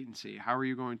latency? How are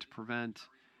you going to prevent,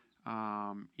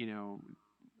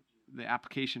 the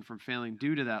application from failing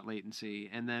due to that latency?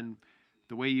 And then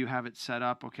the way you have it set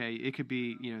up, okay, it could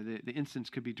be, the instance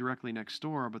could be directly next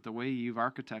door, but the way you've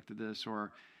architected this,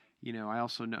 or I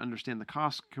also understand the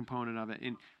cost component of it,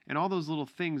 and all those little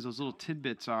things, those little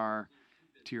tidbits are,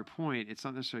 to your point, it's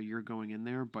not necessarily you're going in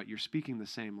there, but you're speaking the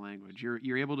same language.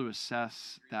 You're able to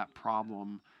assess that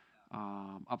problem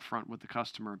up front with the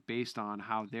customer based on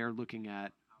how they're looking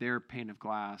at their pane of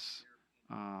glass,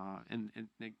 and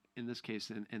in this case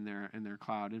in their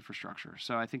cloud infrastructure.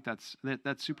 So I think that's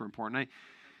super important.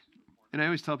 I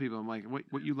always tell people, I'm like,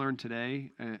 what you learn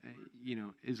today,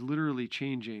 is literally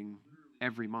changing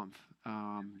every month.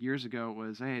 Years ago it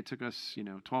was, hey, it took us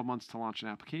 12 months to launch an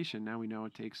application. Now we know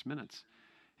it takes minutes.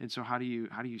 And so how do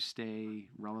you stay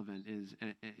relevant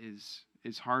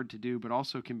is hard to do, but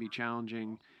also can be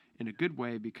challenging in a good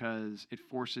way, because it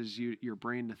forces your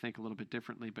brain to think a little bit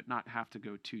differently, but not have to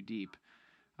go too deep.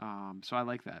 So I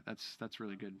like that. That's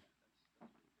really good.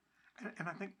 And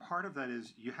I think part of that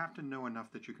is you have to know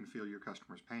enough that you can feel your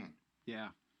customer's pain. Yeah.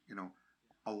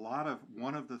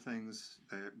 One of the things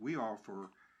that we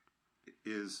offer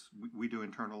is we do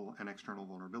internal and external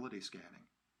vulnerability scanning.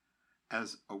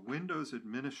 As a Windows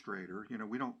administrator,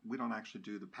 we don't actually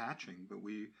do the patching, but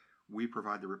we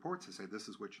provide the reports that say this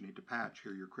is what you need to patch.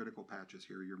 Here are your critical patches.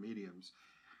 Here are your mediums.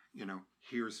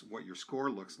 Here's what your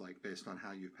score looks like based on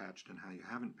how you've patched and how you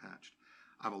haven't patched.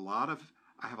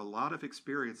 I have a lot of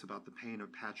experience about the pain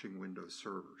of patching Windows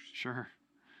servers. Sure.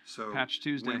 So Patch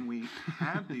Tuesday. When we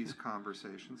have these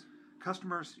conversations,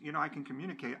 customers, I can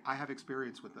communicate. I have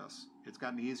experience with this. It's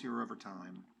gotten easier over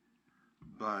time,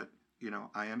 but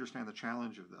I understand the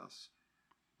challenge of this.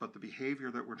 But the behavior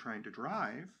that we're trying to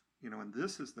drive, and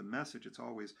this is the message. It's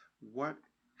always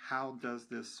how does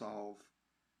this solve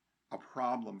a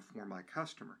problem for my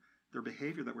customer? Their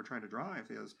behavior that we're trying to drive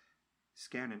is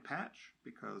scan and patch,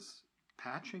 because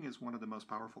patching is one of the most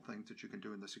powerful things that you can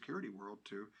do in the security world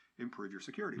to improve your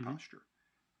security posture.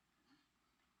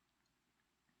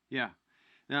 Yeah.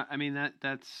 Now, I mean,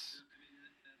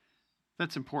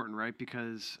 that's important, right?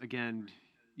 Because again,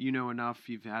 enough,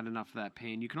 you've had enough of that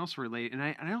pain. You can also relate. And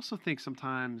I also think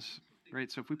sometimes,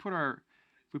 right? So if we put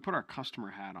our customer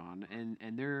hat on,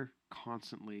 and they're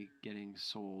constantly getting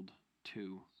sold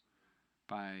to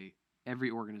by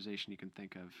every organization you can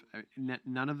think of.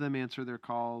 None of them answer their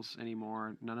calls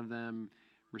anymore. None of them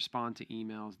respond to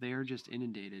emails. They are just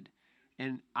inundated.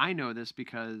 And I know this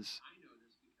because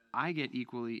I get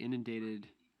equally inundated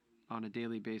on a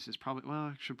daily basis. Probably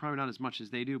not as much as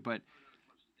they do, but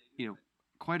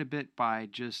quite a bit by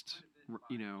just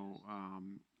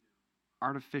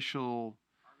artificial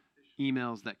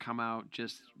emails that come out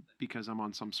just because I'm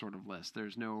on some sort of list.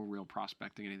 There's no real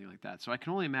prospecting, anything like that. So I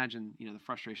can only imagine, the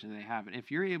frustration they have. And if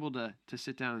you're able to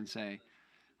sit down and say,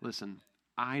 listen,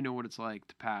 I know what it's like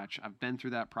to patch. I've been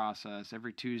through that process.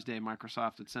 Every Tuesday,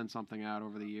 Microsoft would send something out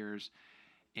over the years,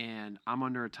 and I'm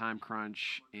under a time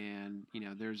crunch, and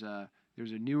there's a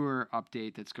newer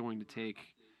update that's going to take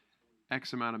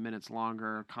X amount of minutes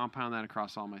longer, compound that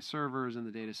across all my servers in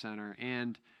the data center,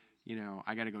 and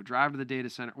I got to go drive to the data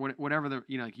center, whatever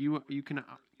you can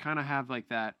kind of have like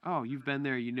that. Oh, you've been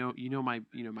there,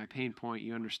 my pain point,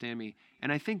 you understand me.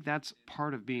 And I think that's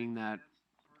part of being that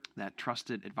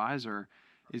trusted advisor,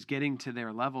 is getting to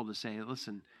their level to say,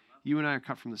 listen, you and I are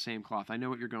cut from the same cloth. I know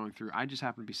what you're going through. I just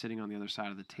happen to be sitting on the other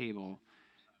side of the table.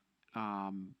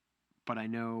 But I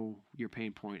know your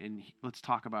pain point, and let's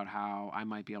talk about how I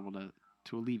might be able to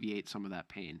alleviate some of that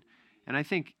pain. And I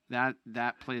think that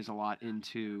plays a lot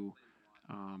into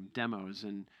demos.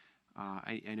 And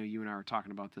I know you and I were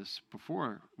talking about this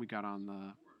before we got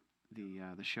on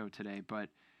the show today. But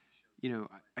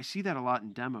I see that a lot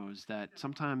in demos, that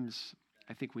sometimes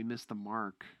I think we miss the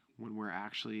mark when we're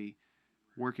actually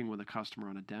working with a customer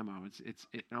on a demo.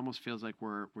 It almost feels like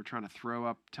we're trying to throw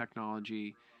up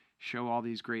technology, show all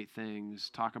these great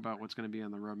things, talk about what's going to be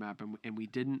on the roadmap, and we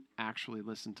didn't actually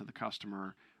listen to the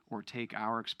customer or take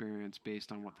our experience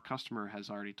based on what the customer has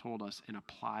already told us and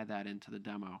apply that into the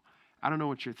demo. I don't know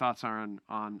what your thoughts are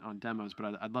on demos,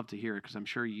 but I'd love to hear it, because I'm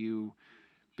sure you,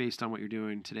 based on what you're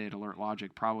doing today at Alert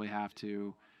Logic, probably have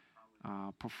to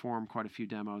perform quite a few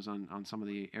demos on some of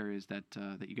the areas that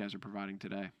you guys are providing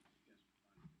today.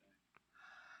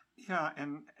 Yeah,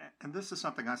 and this is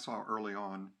something I saw early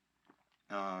on,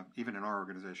 even in our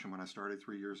organization when I started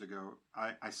 3 years ago.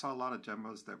 I saw a lot of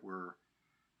demos that were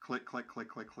click, click, click,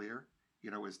 click, clear.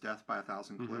 It was death by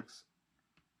 1,000 clicks.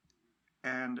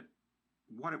 And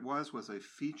what it was a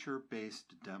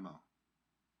feature-based demo.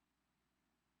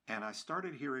 And I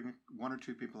started hearing one or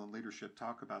two people in leadership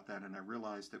talk about that, and I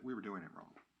realized that we were doing it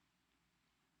wrong.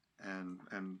 And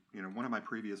one of my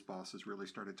previous bosses really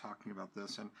started talking about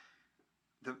this. And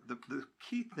the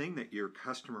key thing that your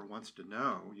customer wants to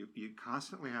know, you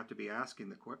constantly have to be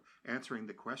answering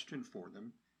the question for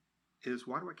them, is,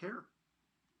 why do I care?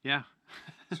 Yeah.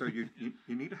 So you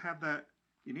need to have that.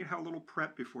 You need to have a little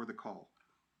prep before the call.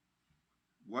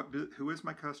 Who is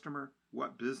my customer?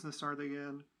 What business are they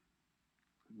in?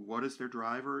 What is their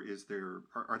driver?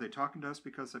 Are they talking to us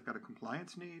because they've got a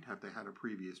compliance need? Have they had a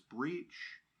previous breach?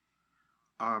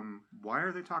 Why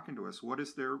are they talking to us? What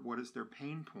is their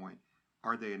pain point?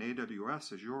 Are they in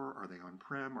AWS, Azure? Are they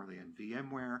on-prem? Are they in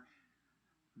VMware?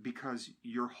 Because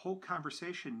your whole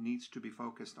conversation needs to be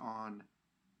focused on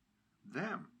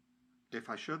them. If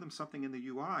I show them something in the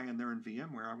UI and they're in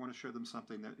VMware, I want to show them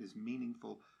something that is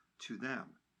meaningful to them.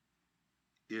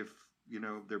 If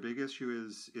their big issue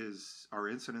is our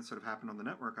incidents that have happened on the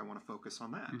network, I want to focus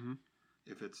on that. Mm-hmm.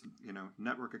 If it's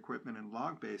network equipment and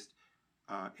log-based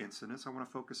incidents, I want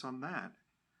to focus on that.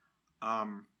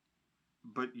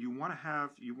 But you want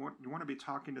to be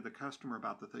talking to the customer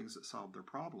about the things that solve their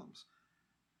problems.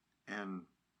 And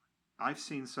I've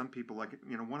seen some people, like,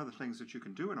 one of the things that you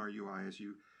can do in our UI is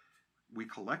we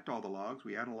collect all the logs,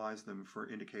 we analyze them for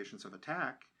indications of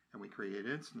attack, and we create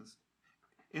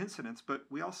incidents, but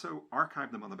we also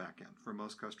archive them on the back end for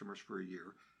most customers for a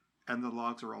year, and the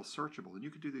logs are all searchable. And you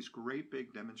can do these great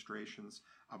big demonstrations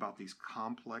about these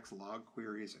complex log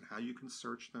queries and how you can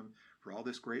search them for all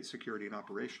this great security and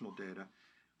operational data.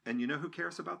 And you know who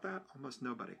cares about that? Almost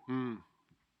nobody.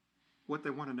 What they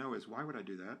want to know is, why would I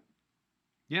do that?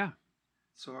 Yeah.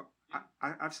 So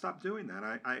I've stopped doing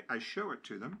that. I show it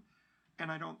to them,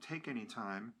 and I don't take any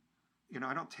time.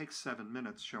 I don't take 7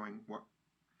 minutes showing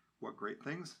what great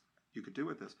things you could do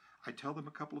with this. I tell them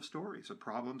a couple of stories of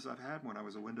problems I've had when I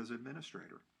was a Windows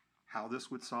administrator, how this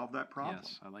would solve that problem.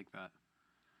 Yes, I like that.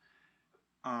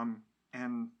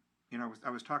 And I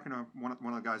was talking to one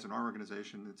of the guys in our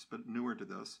organization that's a bit newer to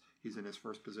this. He's in his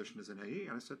first position as an AE,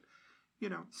 and I said,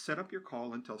 set up your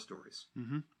call and tell stories.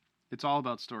 Mm-hmm. It's all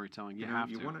about storytelling. You have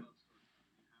to.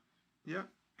 Yeah,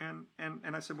 and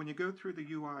I said, when you go through the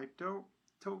UI,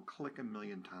 don't click a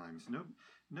million times.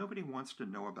 Nobody wants to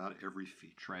know about every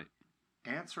feature. Right.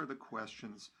 Answer the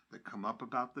questions that come up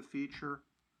about the feature.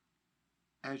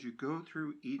 As you go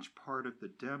through each part of the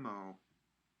demo,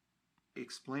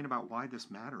 explain about why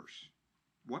this matters.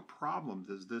 What problem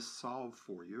does this solve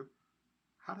for you?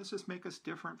 How does this make us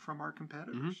different from our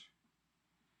competitors? Mm-hmm.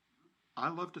 I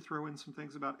love to throw in some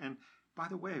things about, and by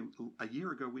the way, a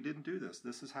year ago we didn't do this.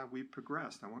 This is how we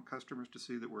progressed. I want customers to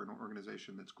see that we're an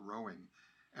organization that's growing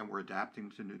and we're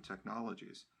adapting to new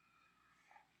technologies.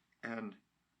 And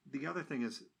the other thing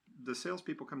is, the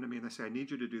salespeople come to me and they say, I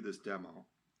need you to do this demo.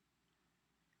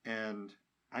 And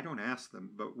I don't ask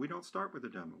them, but we don't start with a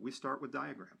demo. We start with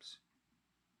diagrams.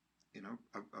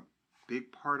 A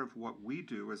big part of what we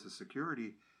do as a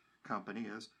security company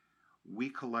is we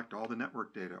collect all the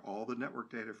network data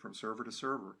from server to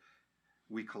server.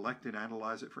 We collect and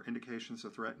analyze it for indications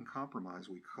of threat and compromise.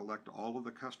 We collect all of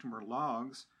the customer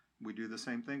logs. We do the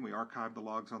same thing. We archive the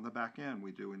logs on the back end.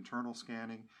 We do internal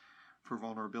scanning for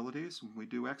vulnerabilities. We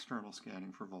do external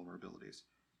scanning for vulnerabilities.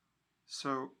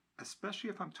 So, especially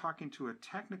if I'm talking to a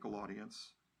technical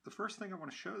audience, the first thing I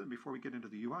want to show them before we get into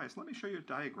the UI is, let me show you a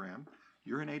diagram.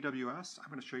 You're in AWS. I'm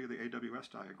going to show you the AWS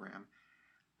diagram.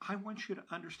 I want you to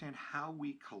understand how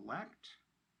we collect,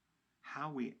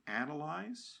 how we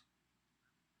analyze,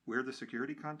 where the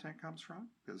security content comes from,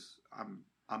 because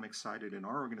I'm excited in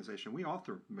our organization. We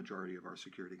author the majority of our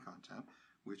security content,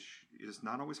 which is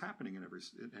not always happening in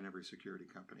every security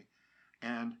company.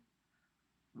 And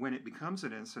when it becomes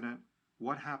an incident,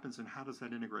 what happens and how does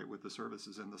that integrate with the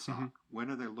services in the SOC? Mm-hmm.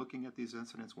 When are they looking at these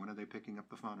incidents? When are they picking up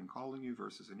the phone and calling you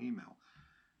versus an email?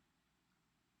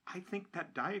 I think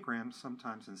that diagram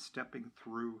sometimes, in stepping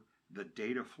through the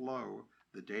data flow,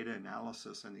 the data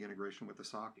analysis, and the integration with the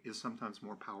SOC, is sometimes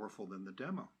more powerful than the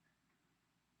demo,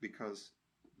 because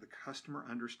the customer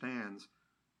understands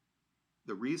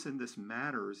the reason this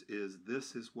matters is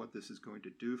this is what this is going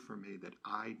to do for me that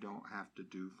I don't have to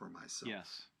do for myself.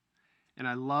 Yes. And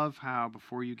I love how,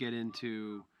 before you get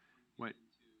into what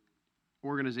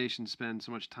organizations spend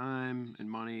so much time and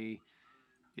money,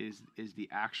 is the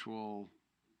actual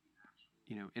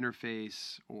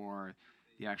interface or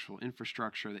the actual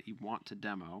infrastructure that you want to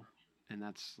demo, and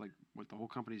that's like what the whole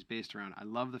company is based around. I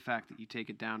love the fact that you take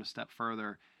it down a step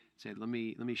further, say, let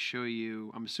me show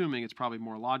you. I'm assuming it's probably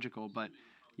more logical, but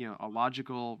a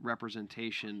logical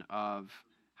representation of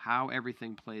how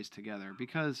everything plays together,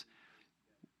 because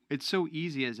it's so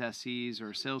easy as SEs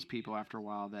or salespeople after a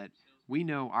while that we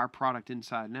know our product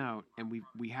inside and out, and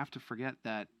we have to forget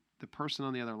that the person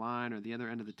on the other line or the other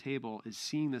end of the table is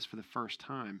seeing this for the first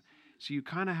time. So you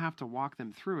kind of have to walk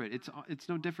them through it. It's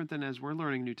no different than as we're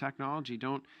learning new technology.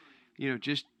 Don't,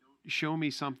 just show me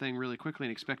something really quickly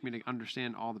and expect me to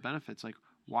understand all the benefits. Like,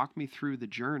 walk me through the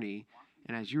journey.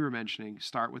 And as you were mentioning,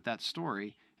 start with that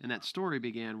story. And that story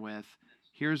began with,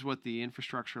 here's what the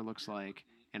infrastructure looks like,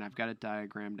 and I've got it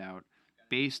diagrammed out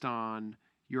based on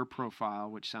your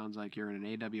profile, which sounds like you're in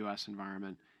an AWS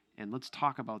environment. And let's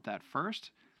talk about that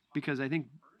first, because I think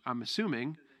I'm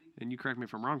assuming, and you correct me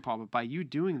if I'm wrong, Paul, but by you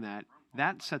doing that,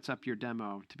 that sets up your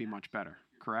demo to be much better,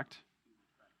 correct?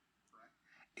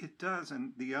 It does.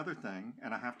 And the other thing,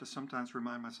 and I have to sometimes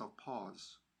remind myself,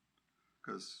 pause,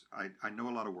 because I know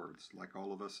a lot of words, like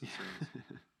all of us in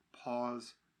sales.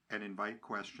 Pause and invite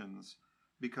questions,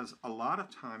 because a lot of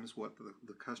times what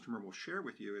the customer will share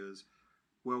with you is,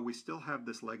 well, we still have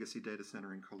this legacy data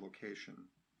center in colocation.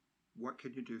 What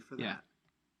can you do for that? Yeah.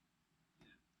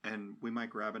 And we might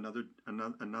grab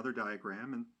another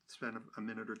diagram and spend a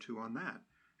minute or two on that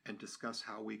and discuss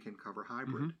how we can cover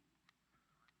hybrid.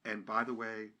 Mm-hmm. And by the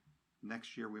way,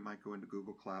 next year we might go into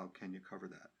Google Cloud. Can you cover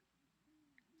that?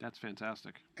 That's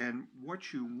fantastic. And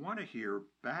what you want to hear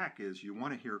back is you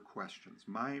want to hear questions.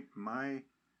 The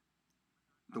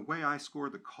way I score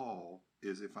the call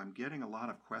is if I'm getting a lot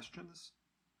of questions,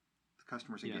 the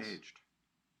customer's engaged.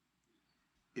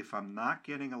 If I'm not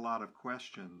getting a lot of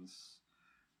questions,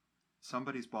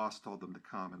 somebody's boss told them to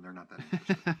come and they're not that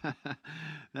interested.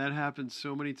 That happens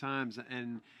so many times.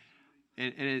 And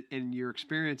your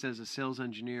experience as a sales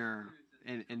engineer,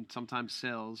 and sometimes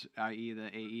sales, i.e. the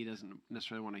AE doesn't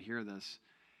necessarily want to hear this.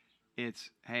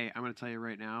 It's, hey, I'm going to tell you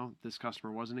right now, this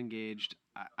customer wasn't engaged.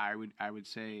 I would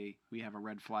say we have a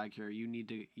red flag here. You need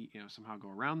to somehow go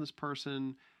around this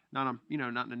person, not in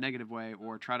a negative way,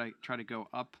 or try to go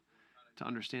up to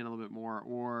understand a little bit more,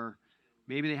 or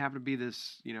maybe they happen to be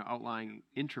this outlying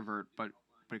introvert, but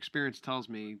experience tells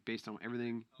me, based on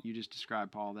everything you just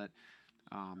described, Paul, that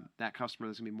that customer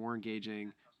that's going to be more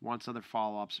engaging, wants other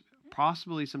follow-ups,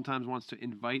 possibly sometimes wants to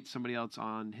invite somebody else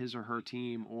on his or her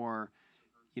team, or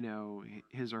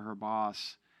his or her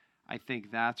boss. I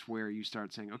think that's where you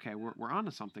start saying, okay, we're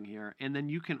onto something here. And then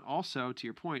you can also, to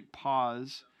your point,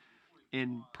 pause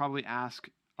and probably ask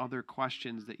other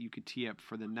questions that you could tee up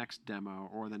for the next demo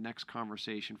or the next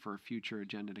conversation for a future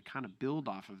agenda to kind of build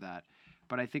off of that.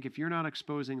 But I think if you're not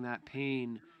exposing that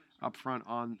pain up front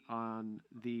on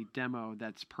the demo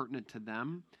that's pertinent to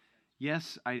them,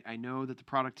 yes, I know that the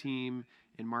product team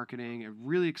and marketing are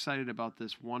really excited about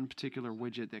this one particular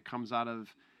widget that comes out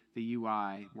of the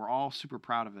UI. We're all super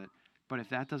proud of it. But if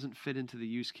that doesn't fit into the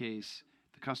use case,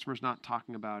 the customer's not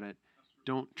talking about it,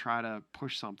 don't try to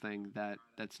push something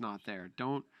that's not there.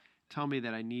 Don't tell me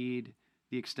that I need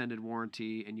the extended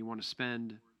warranty and you want to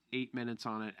spend 8 minutes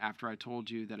on it after I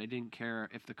told you that I didn't care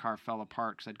if the car fell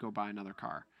apart because I'd go buy another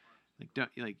car.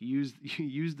 Use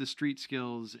the street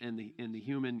skills and the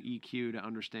human EQ to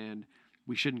understand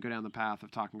we shouldn't go down the path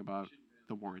of talking about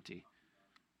the warranty.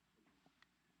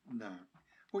 No.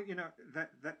 Well,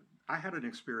 that I had an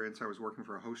experience. I was working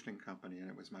for a hosting company, and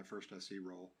it was my first SE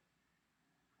role.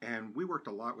 And we worked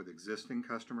a lot with existing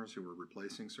customers who were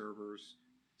replacing servers.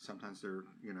 Sometimes they're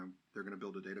going to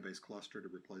build a database cluster to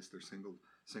replace their single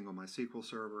MySQL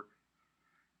server.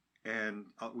 And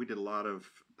we did a lot of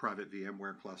private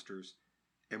VMware clusters.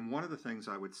 And one of the things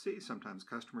I would see sometimes,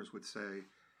 customers would say,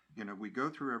 we go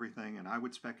through everything and I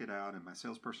would spec it out and my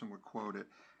salesperson would quote it.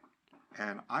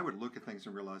 And I would look at things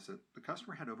and realize that the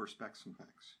customer had over-spec some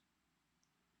things.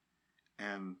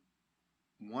 And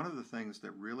one of the things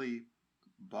that really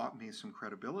bought me some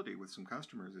credibility with some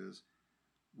customers is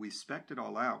we spec'd it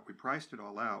all out, we priced it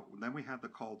all out, and then we had the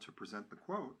call to present the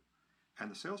quote. And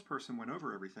the salesperson went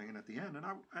over everything, and at the end,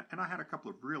 and I had a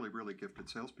couple of really, really gifted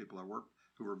salespeople I worked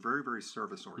who were very, very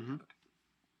service oriented. Mm-hmm.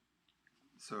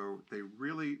 So they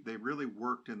really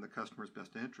worked in the customer's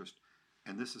best interest,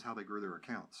 and this is how they grew their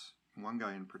accounts. One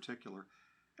guy in particular,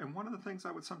 and one of the things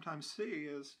I would sometimes see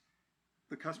is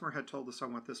the customer had told us, I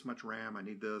want this much RAM, I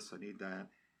need this, I need that,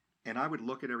 and I would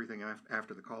look at everything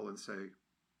after the call and say,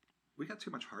 we got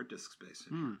too much hard disk space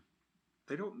in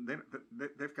here.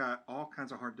 They've got all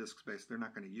kinds of hard disk space they're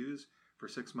not going to use for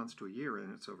 6 months to a year,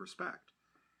 and it's over-spec'd.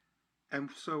 And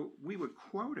so we would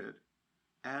quote it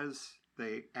as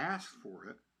they asked for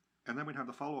it, and then we'd have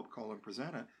the follow-up call and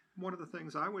present it. One of the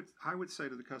things I would say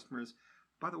to the customer is,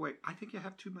 by the way, I think you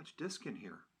have too much disk in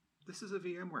here. This is a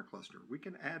VMware cluster. We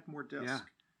can add more disk. Yeah.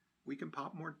 We can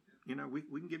pop more, we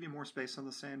can give you more space on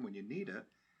the SAN when you need it.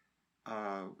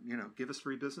 Give us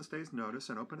 3 business days notice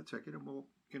and open a ticket, and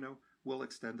we'll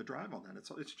extend the drive on that.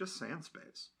 It's just SAN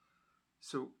space.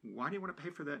 So why do you want to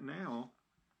pay for that now?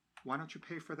 Why don't you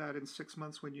pay for that in 6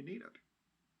 months when you need it?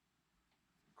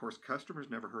 Of course, customers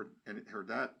never heard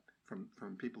that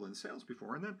from people in sales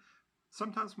before. And then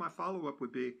sometimes my follow-up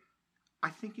would be, I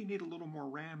think you need a little more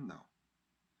RAM though.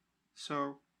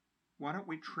 So why don't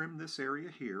we trim this area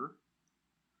here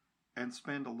and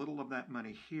spend a little of that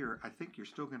money here? I think you're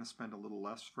still going to spend a little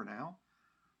less for now.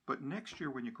 But next year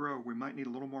when you grow, we might need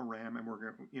a little more RAM, and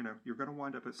you're going to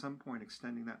wind up at some point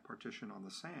extending that partition on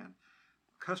the SAN.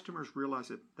 customers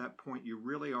realize at that point you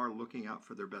really are looking out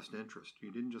for their best interest.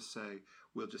 You didn't just say,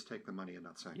 we'll just take the money and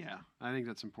not say anything. Yeah, I think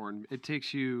that's important. It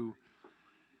takes you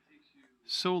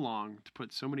so long to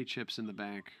put so many chips in the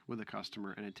bank with a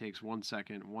customer, and it takes 1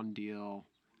 second, one deal,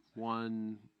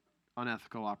 one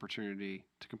unethical opportunity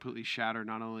to completely shatter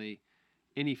not only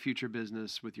any future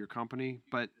business with your company,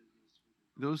 but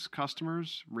those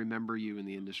customers remember you in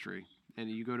the industry. And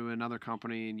you go to another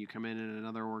company and you come in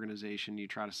another organization, you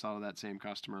try to sell to that same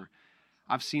customer.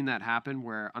 I've seen that happen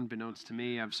where, unbeknownst to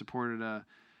me, I've supported a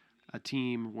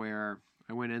team where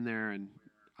I went in there and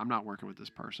I'm not working with this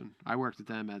person. I worked with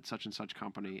them at such and such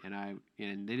company, and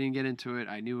they didn't get into it.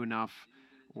 I knew enough,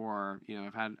 or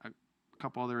I've had a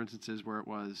couple other instances where it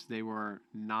was they were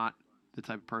not the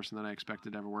type of person that I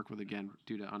expected to ever work with again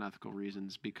due to unethical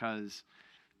reasons, because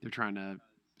they're trying to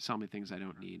sell me things I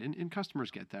don't need. And customers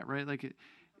get that, right? Like,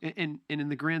 and in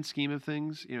the grand scheme of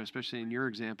things, especially in your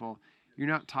example, you're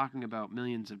not talking about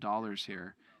millions of dollars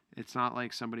here. It's not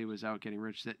like somebody was out getting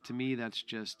rich. That, to me, that's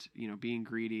just, being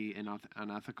greedy and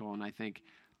unethical. And I think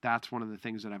that's one of the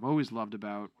things that I've always loved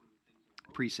about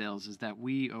pre-sales, is that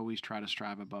we always try to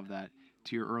strive above that.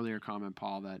 To your earlier comment,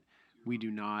 Paul, that we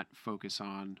do not focus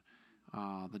on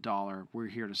the dollar. We're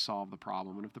here to solve the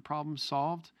problem. And if the problem's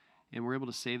solved and we're able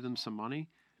to save them some money,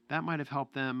 that might have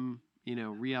helped them,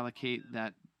 reallocate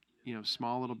that,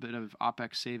 small little bit of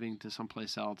OpEx saving to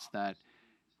someplace else that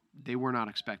they were not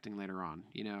expecting later on.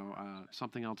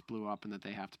 Something else blew up and that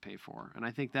they have to pay for. And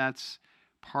I think that's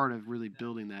part of really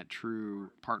building that true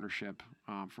partnership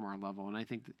from our level. And I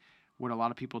think what a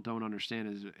lot of people don't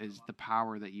understand is the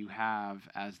power that you have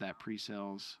as that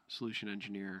pre-sales solution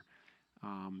engineer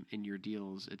in your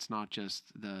deals. It's not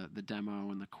just the demo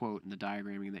and the quote and the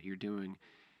diagramming that you're doing.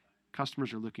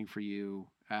 Customers are looking for you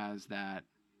as that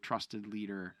trusted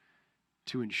leader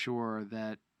to ensure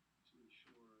that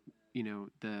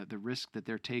the risk that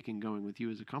they're taking going with you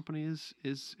as a company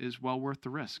is well worth the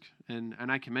risk. And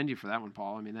I commend you for that one,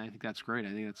 Paul. I mean, I think that's great.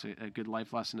 I think that's a good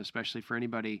life lesson, especially for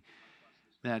anybody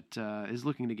that is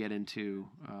looking to get into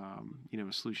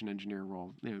a solution engineer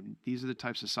role. These are the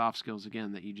types of soft skills,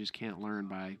 again, that you just can't learn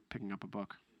by picking up a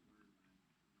book.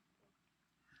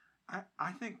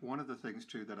 I think one of the things,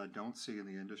 too, that I don't see in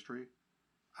the industry,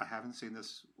 I haven't seen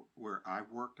this where I've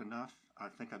worked enough. I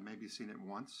think I've maybe seen it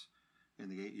once in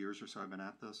the 8 years or so I've been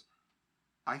at this.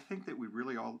 I think that we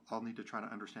really all need to try to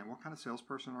understand what kind of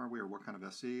salesperson are we, or what kind of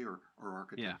SE or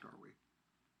architect are we?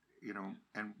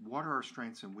 And what are our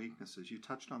strengths and weaknesses? You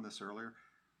touched on this earlier.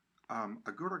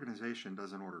 A good organization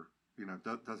doesn't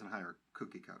hire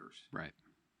cookie cutters. Right.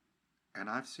 And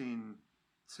I've seen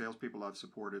salespeople I've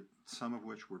supported, some of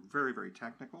which were very, very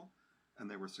technical, and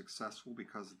they were successful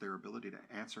because of their ability to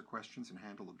answer questions and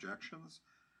handle objections.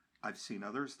 I've seen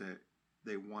others that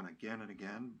they won again and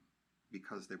again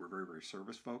because they were very, very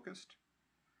service focused.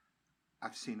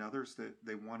 I've seen others that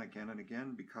they won again and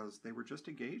again because they were just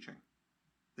engaging.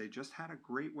 They just had a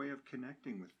great way of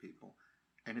connecting with people.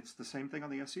 And it's the same thing on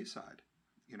the SE side.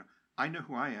 I know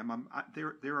who I am.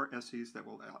 There are SEs that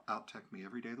will out-tech me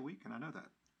every day of the week, and I know that.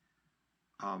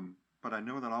 But I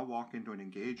know that I'll walk into an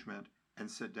engagement and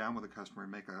sit down with a customer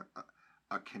and make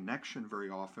a connection very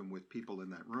often with people in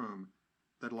that room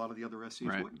that a lot of the other SEs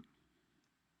Right. wouldn't.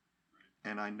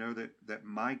 And I know that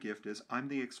my gift is I'm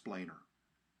the explainer.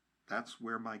 That's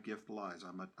where my gift lies.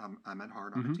 I'm at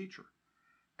heart, I'm a teacher.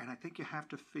 And I think you have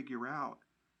to figure out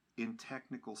in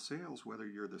technical sales, whether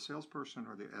you're the salesperson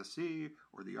or the SE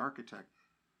or the architect,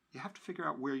 you have to figure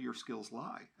out where your skills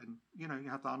lie. And, you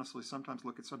have to honestly sometimes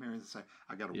look at some areas and say,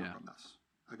 I got to work on this.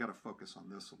 I got to focus on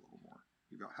this a little more.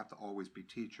 You have to always be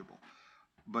teachable.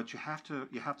 But you have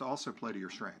to also play to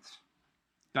your strengths.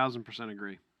 1,000%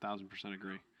 agree. 1,000%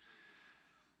 agree.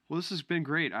 Well, this has been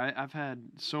great. I've had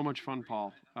so much fun,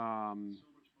 Paul. I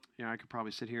could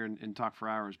probably sit here and talk for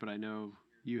hours, but I know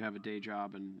you have a day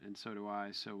job, and so do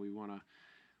I. So we want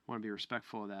to be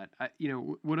respectful of that.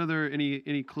 What other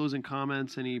any closing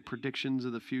comments, any predictions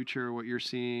of the future, what you're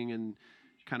seeing, and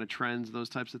kind of trends, those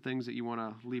types of things that you want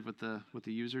to leave with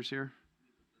the users here?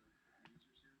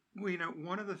 Well,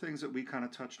 one of the things that we kind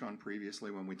of touched on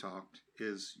previously when we talked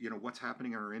is, what's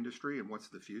happening in our industry and what's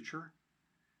the future.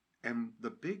 And the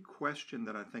big question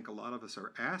that I think a lot of us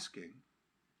are asking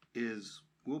is,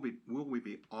 will we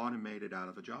be automated out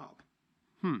of a job?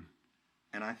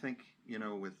 And I think,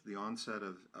 with the onset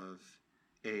of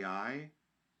AI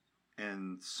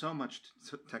and so much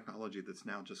technology that's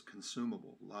now just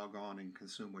consumable, log on and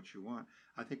consume what you want,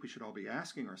 I think we should all be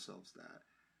asking ourselves that.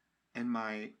 And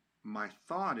my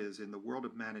thought is, in the world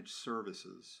of managed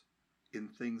services, in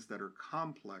things that are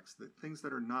complex, things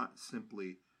that are not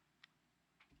simply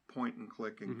point and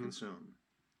click and consume,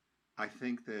 I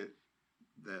think that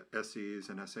SEs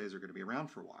and SAs are going to be around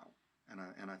for a while,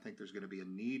 and I think there's going to be a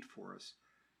need for us,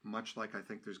 much like I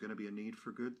think there's going to be a need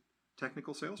for good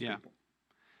technical salespeople.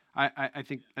 Yeah. I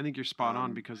think you're spot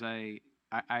on, because I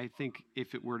think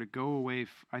if it were to go away,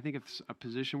 I think if a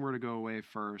position were to go away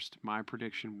first, my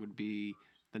prediction would be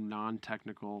the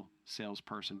non-technical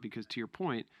salesperson, because to your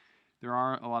point, there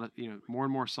are a lot of, more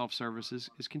and more self-service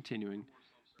is continuing,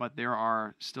 but there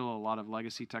are still a lot of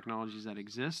legacy technologies that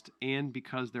exist. And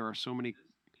because there are so many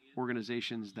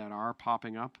organizations that are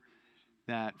popping up,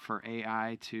 that for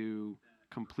AI to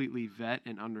completely vet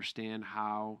and understand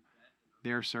how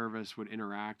their service would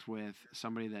interact with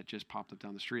somebody that just popped up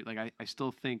down the street. Like I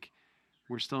still think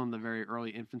we're still in the very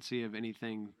early infancy of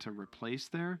anything to replace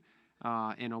there.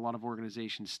 And a lot of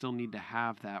organizations still need to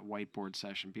have that whiteboard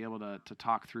session, be able to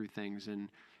talk through things and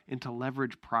to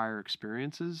leverage prior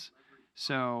experiences.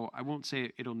 So I won't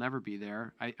say it'll never be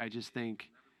there. I just think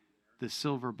the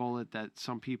silver bullet that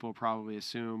some people probably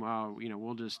assume,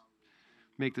 we'll just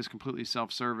make this completely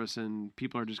self-service and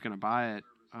people are just going to buy it.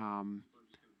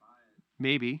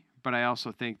 Maybe, but I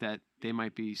also think that they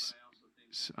might be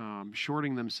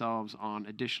shorting themselves on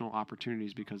additional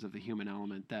opportunities because of the human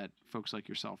element that folks like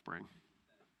yourself bring.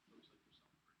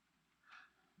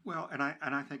 Well, and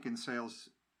I think in sales,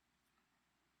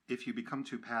 if you become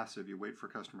too passive, you wait for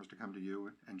customers to come to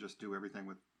you and just do everything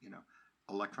with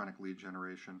electronic lead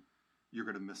generation, you're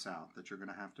going to miss out. That you're going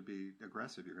to have to be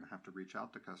aggressive. You're going to have to reach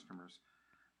out to customers,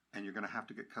 and you're going to have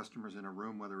to get customers in a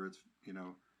room, whether it's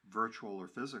virtual or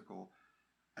physical.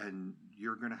 And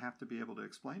you're going to have to be able to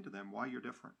explain to them why you're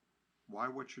different, why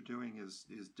what you're doing is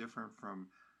different from,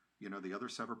 the other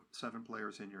seven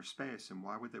players in your space, and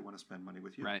why would they want to spend money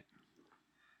with you? Right.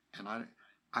 And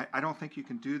I don't think you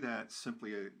can do that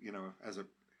simply, as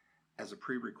a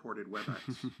pre-recorded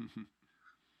WebEx.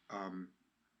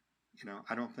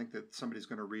 I don't think that somebody's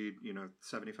going to read,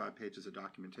 75 pages of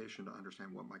documentation to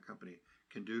understand what my company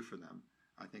can do for them.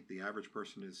 I think the average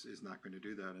person is not going to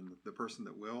do that, and the person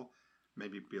that will,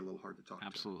 maybe be a little hard to talk to.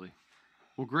 Absolutely.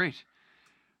 Well, great.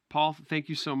 Paul, thank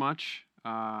you so much.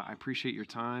 I appreciate your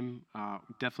time.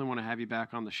 Definitely want to have you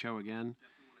back on the show again.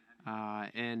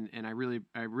 And I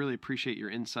really appreciate your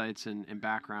insights and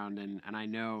background. And I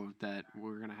know that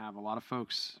we're going to have a lot of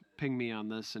folks ping me on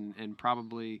this and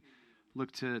probably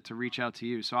look to reach out to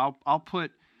you. So I'll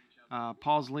put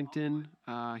Paul's LinkedIn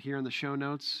here in the show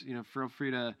notes. Feel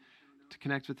free to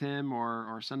connect with him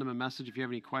or send him a message if you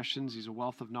have any questions. He's a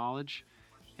wealth of knowledge.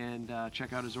 And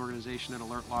check out his organization at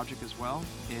AlertLogic as well.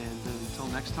 And until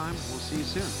next time, we'll see you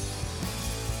soon.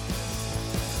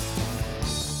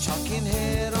 Talking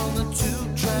head on the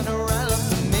tube, trying to rile up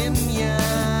the minions.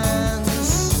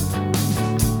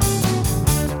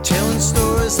 Telling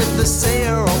stories that they say